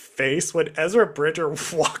Ziono's face when Ezra Bridger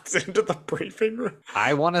walks into the briefing room.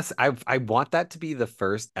 I want to. I want that to be the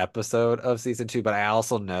first episode of season 2, but I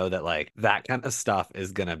also know that like that kind of stuff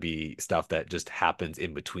is gonna be stuff that just happens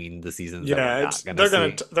in between the seasons that we're Yeah, not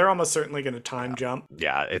gonna see. they're almost certainly gonna time Yeah, jump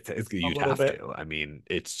yeah. It's a you'd little have bit. to. I mean,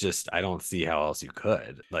 it's just I don't see how else you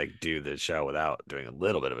could like do the show without doing a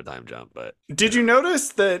little bit of a time jump. But Did you notice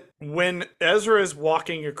that when Ezra is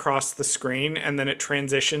walking across the screen and then it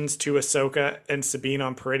transitions to Ahsoka and Sabine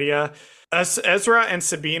on Peridia, Ezra and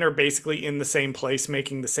Sabine are basically in the same place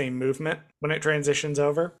making the same movement when it transitions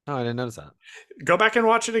over? oh, I didn't notice that. Go back and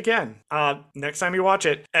watch it again. Next time you watch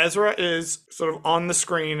it, Ezra is sort of on the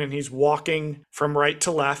screen and he's walking from right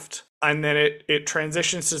to left. And then it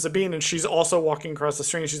transitions to Sabine, and she's also walking across the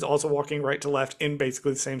screen. She's also walking right to left in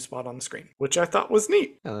basically the same spot on the screen, which I thought was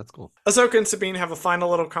neat. Yeah, that's cool. Ahsoka and Sabine have a final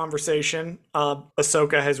little conversation.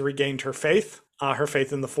 Ahsoka has regained her faith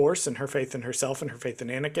in the Force, and her faith in herself, and her faith in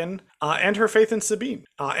Anakin, and her faith in Sabine.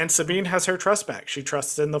 And Sabine has her trust back. She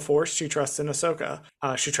trusts in the Force. She trusts in Ahsoka.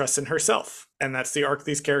 She trusts in herself. And that's the arc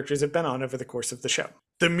these characters have been on over the course of the show.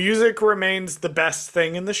 The music remains the best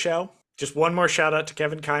thing in the show. Just one more shout out to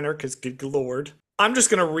Kevin Kiner, because good lord. I'm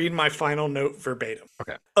just going to read my final note verbatim.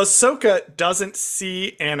 Okay. Ahsoka doesn't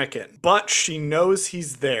see Anakin, but she knows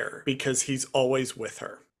he's there because he's always with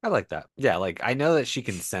her. I like that. Yeah, like I know that she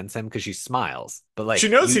can sense him because she smiles, but like she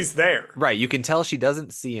knows he's there. Right, you can tell she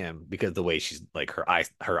doesn't see him because the way she's like her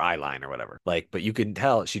eye line or whatever. Like, but you can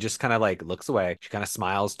tell she just kind of like looks away. She kind of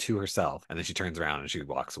smiles to herself, and then she turns around and she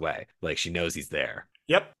walks away. Like she knows he's there.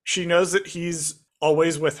 Yep, she knows that he's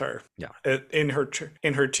always with her. Yeah. In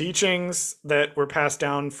her teachings that were passed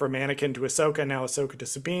down from Anakin to Ahsoka, now Ahsoka to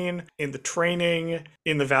Sabine, in the training,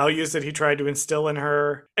 in the values that he tried to instill in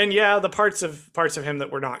her. And yeah, the parts of him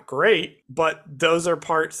that were not great, but those are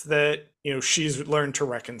parts that, she's learned to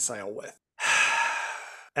reconcile with.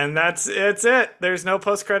 And it's it. There's no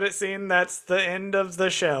post-credit scene. That's the end of the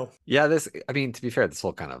show. Yeah, I mean, to be fair, this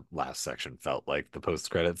whole kind of last section felt like the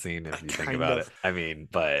post-credit scene, if you think about it. I mean,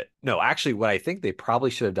 but no, actually, what I think they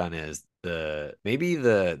probably should have done is maybe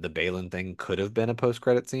the Balin thing could have been a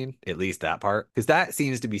post-credit scene, at least that part, because that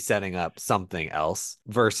seems to be setting up something else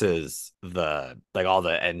versus the like all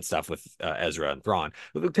the end stuff with Ezra and Thrawn,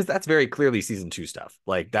 because that's very clearly season 2 stuff.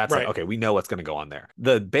 Like that's right. Like, okay, we know what's going to go on there.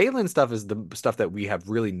 The Balin stuff is the stuff that we have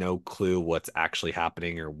really no clue what's actually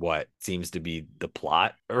happening or what seems to be the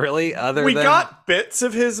plot, really. We got bits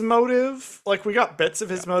of his motive, like we got bits of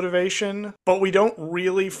his motivation, but we don't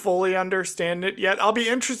really fully understand it yet. I'll be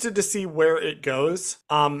interested to see where it goes.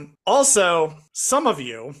 Also, some of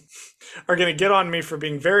you are going to get on me for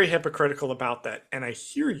being very hypocritical about that, and I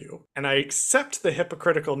hear you, and I accept the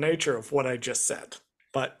hypocritical nature of what I just said.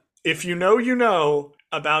 But if you know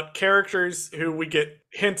about characters who we get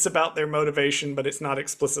hints about their motivation, but it's not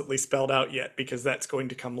explicitly spelled out yet because that's going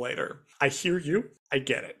to come later. I hear you. I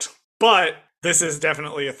get it. But this is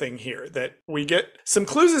definitely a thing here that we get some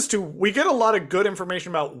clues as to. We get a lot of good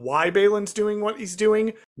information about why Balin's doing what he's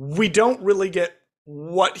doing. We don't really get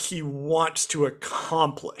what he wants to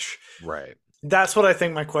accomplish. Right. That's what I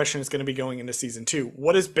think my question is going to be going into season 2.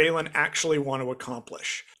 What does Balin actually want to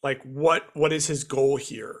accomplish? Like, what is his goal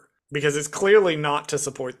here? Because it's clearly not to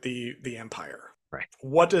support the Empire. Right.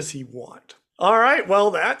 What does he want? All right,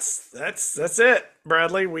 well, that's it,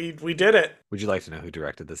 Bradley. We did it. Would you like to know who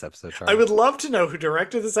directed this episode, Charlie? I would love to know who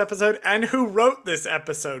directed this episode and who wrote this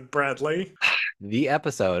episode, Bradley. The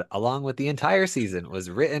episode, along with the entire season, was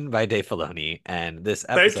written by Dave Filoni, and this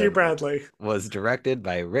episode Thank you, Bradley. Was directed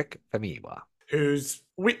by Rick Famuyiwa. Who's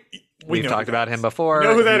we've talked about him before. We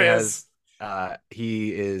know who that is.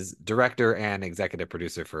 He is director and executive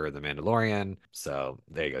producer for The Mandalorian. So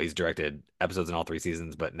there you go. He's directed episodes in all 3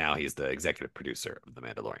 seasons, but now he's the executive producer of The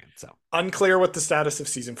Mandalorian. So unclear what the status of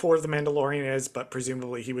season 4 of The Mandalorian is, but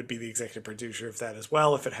presumably he would be the executive producer of that as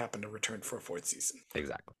well if it happened to return for a 4th season.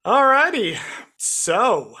 Exactly. Alrighty.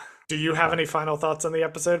 So do you have any final thoughts on the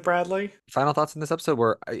episode, Bradley? Final thoughts on this episode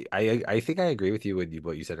were I think I agree with you with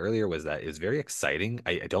what you said earlier, was that it's very exciting.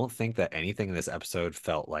 I don't think that anything in this episode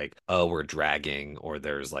felt like, oh, we're dragging, or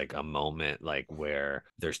there's like a moment like where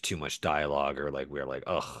there's too much dialogue, or like we're like,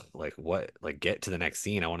 ugh, like what, like get to the next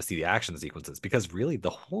scene. I want to see the action sequences, because really the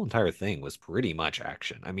whole entire thing was pretty much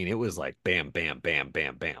action. I mean, it was like bam, bam, bam,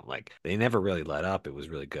 bam, bam. Like they never really let up. It was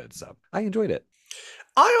really good. So I enjoyed it.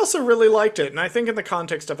 I also really liked it, and I think in the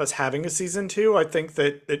context of us having a season 2, I think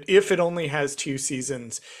that if it only has 2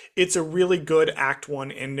 seasons, it's a really good Act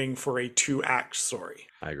 1 ending for a 2-act story.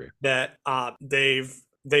 I agree. That they've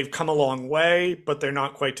they've come a long way, but they're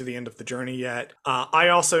not quite to the end of the journey yet. I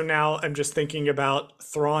also now am just thinking about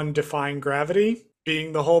Thrawn defying gravity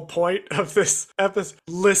being the whole point of this episode.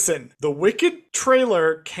 Listen, the Wicked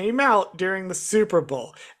trailer came out during the Super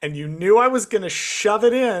Bowl, and you knew I was going to shove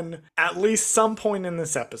it in at least some point in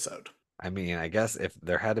this episode. I mean, I guess if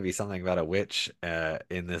there had to be something about a witch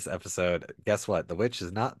in this episode, guess what? The witch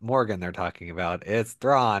is not Morgan they're talking about. It's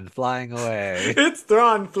Thrawn flying away. It's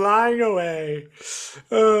Thrawn flying away.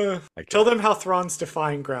 Tell them how Thrawn's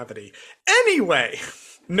defying gravity. Anyway,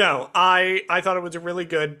 no, I thought it was a really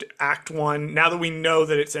good Act 1. Now that we know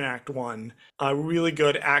that it's an Act 1, a really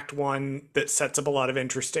good Act 1 that sets up a lot of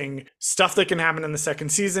interesting stuff that can happen in the second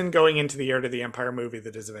season going into the Heir to the Empire movie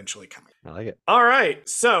that is eventually coming. I like it. All right,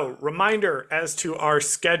 so reminder as to our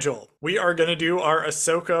schedule. We are going to do our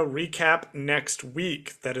Ahsoka recap next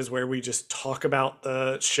week. That is where we just talk about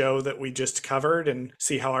the show that we just covered and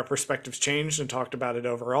see how our perspectives changed and talked about it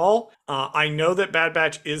overall. I know that Bad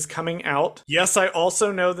Batch is coming out. Yes, I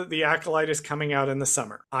also know that The Acolyte is coming out in the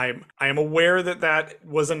summer. I am aware that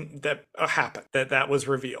happened, that was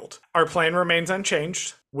revealed. Our plan remains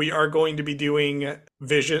unchanged. We are going to be doing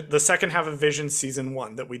Vision, the second half of Vision Season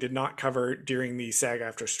 1 that we did not cover during the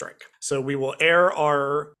SAG-AFTRA strike. So we will air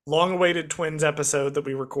our long-awaited Twins episode that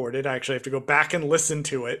we recorded. I actually have to go back and listen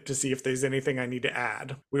to it to see if there's anything I need to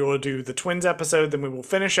add. We will do the Twins episode, then we will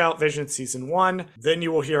finish out Vision Season 1. Then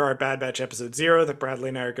you will hear our Bad Batch Episode 0 that Bradley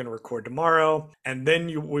and I are going to record tomorrow. And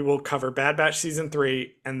then we will cover Bad Batch Season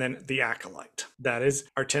 3 and then The Acolyte. That is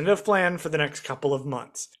our tentative plan for the next couple of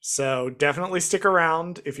months. So definitely stick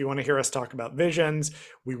around if you want to hear us talk about Visions.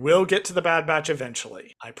 We will get to the Bad Batch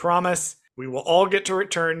eventually. I promise. We will all get to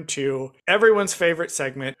return to everyone's favorite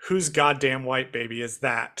segment, Whose Goddamn White Baby Is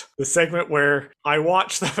That? The segment where I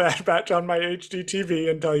watch the Bad Batch on my HD TV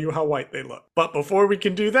and tell you how white they look. But before we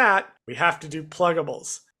can do that, we have to do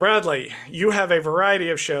pluggables. Bradley, you have a variety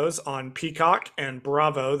of shows on Peacock and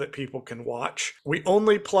Bravo that people can watch. We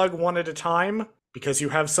only plug one at a time because you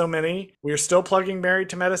have so many. We are still plugging Married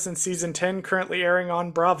to Medicine Season 10, currently airing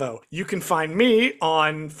on Bravo. You can find me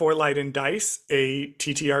on For Light and Dice, a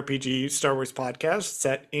TTRPG Star Wars podcast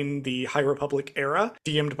set in the High Republic era,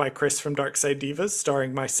 DM'd by Chris from Darkside Divas,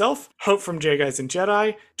 starring myself, Hope from J Guys and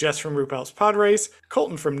Jedi, Jess from RuPaul's Pod Race,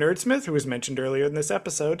 Colton from Nerdsmith, who was mentioned earlier in this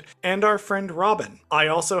episode, and our friend Robin. I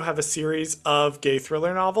also have a series of gay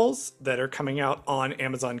thriller novels that are coming out on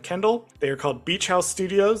Amazon Kindle. They are called Beach House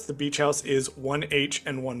Studios. The Beach House is one H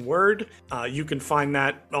and one word. You can find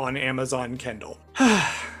that on Amazon Kindle.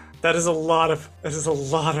 That is a lot of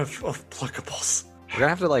pluggables. We're gonna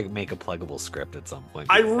have to make a pluggable script at some point.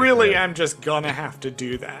 I really am just gonna have to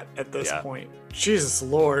do that at this point. Jesus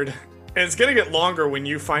Lord. And it's going to get longer when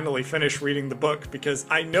you finally finish reading the book because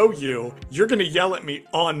I know you're going to yell at me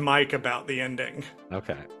on mic about the ending.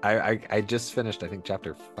 Okay. I just finished, I think,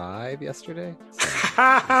 chapter 5 yesterday.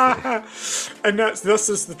 So and this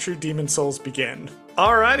is the true Demon Souls begin.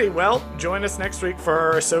 Alrighty, well, join us next week for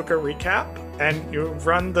our Ahsoka recap, and you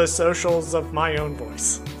run the socials of my own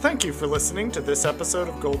voice. Thank you for listening to this episode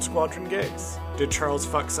of Gold Squadron Gaze. Did Charles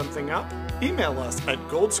fuck something up? Email us at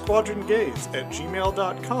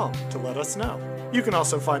goldsquadrongaze@gmail.com to let us know. You can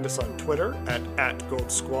also find us on Twitter at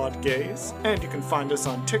 @GoldSquadGaze, and you can find us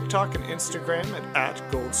on TikTok and Instagram at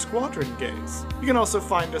 @GoldSquadronGaze. You can also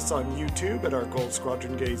find us on YouTube at our Gold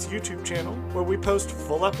Squadron Gaze YouTube channel, where we post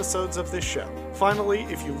full episodes of this show. Finally,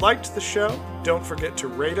 if you liked the show, don't forget to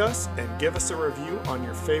rate us and give us a review on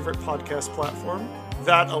your favorite podcast platform.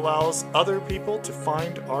 That allows other people to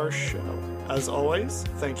find our show. As always,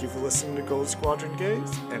 thank you for listening to Gold Squadron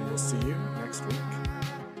Gaze, and we'll see you next week.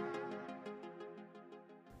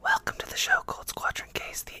 Welcome to the show, Gold Squadron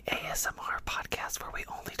Gaze, the ASMR podcast where we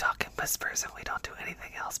only talk in whispers and we don't do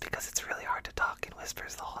anything else because it's really hard to talk in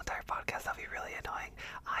whispers the whole entire podcast. That'd be really annoying.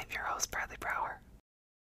 I'm your host, Bradley Brower.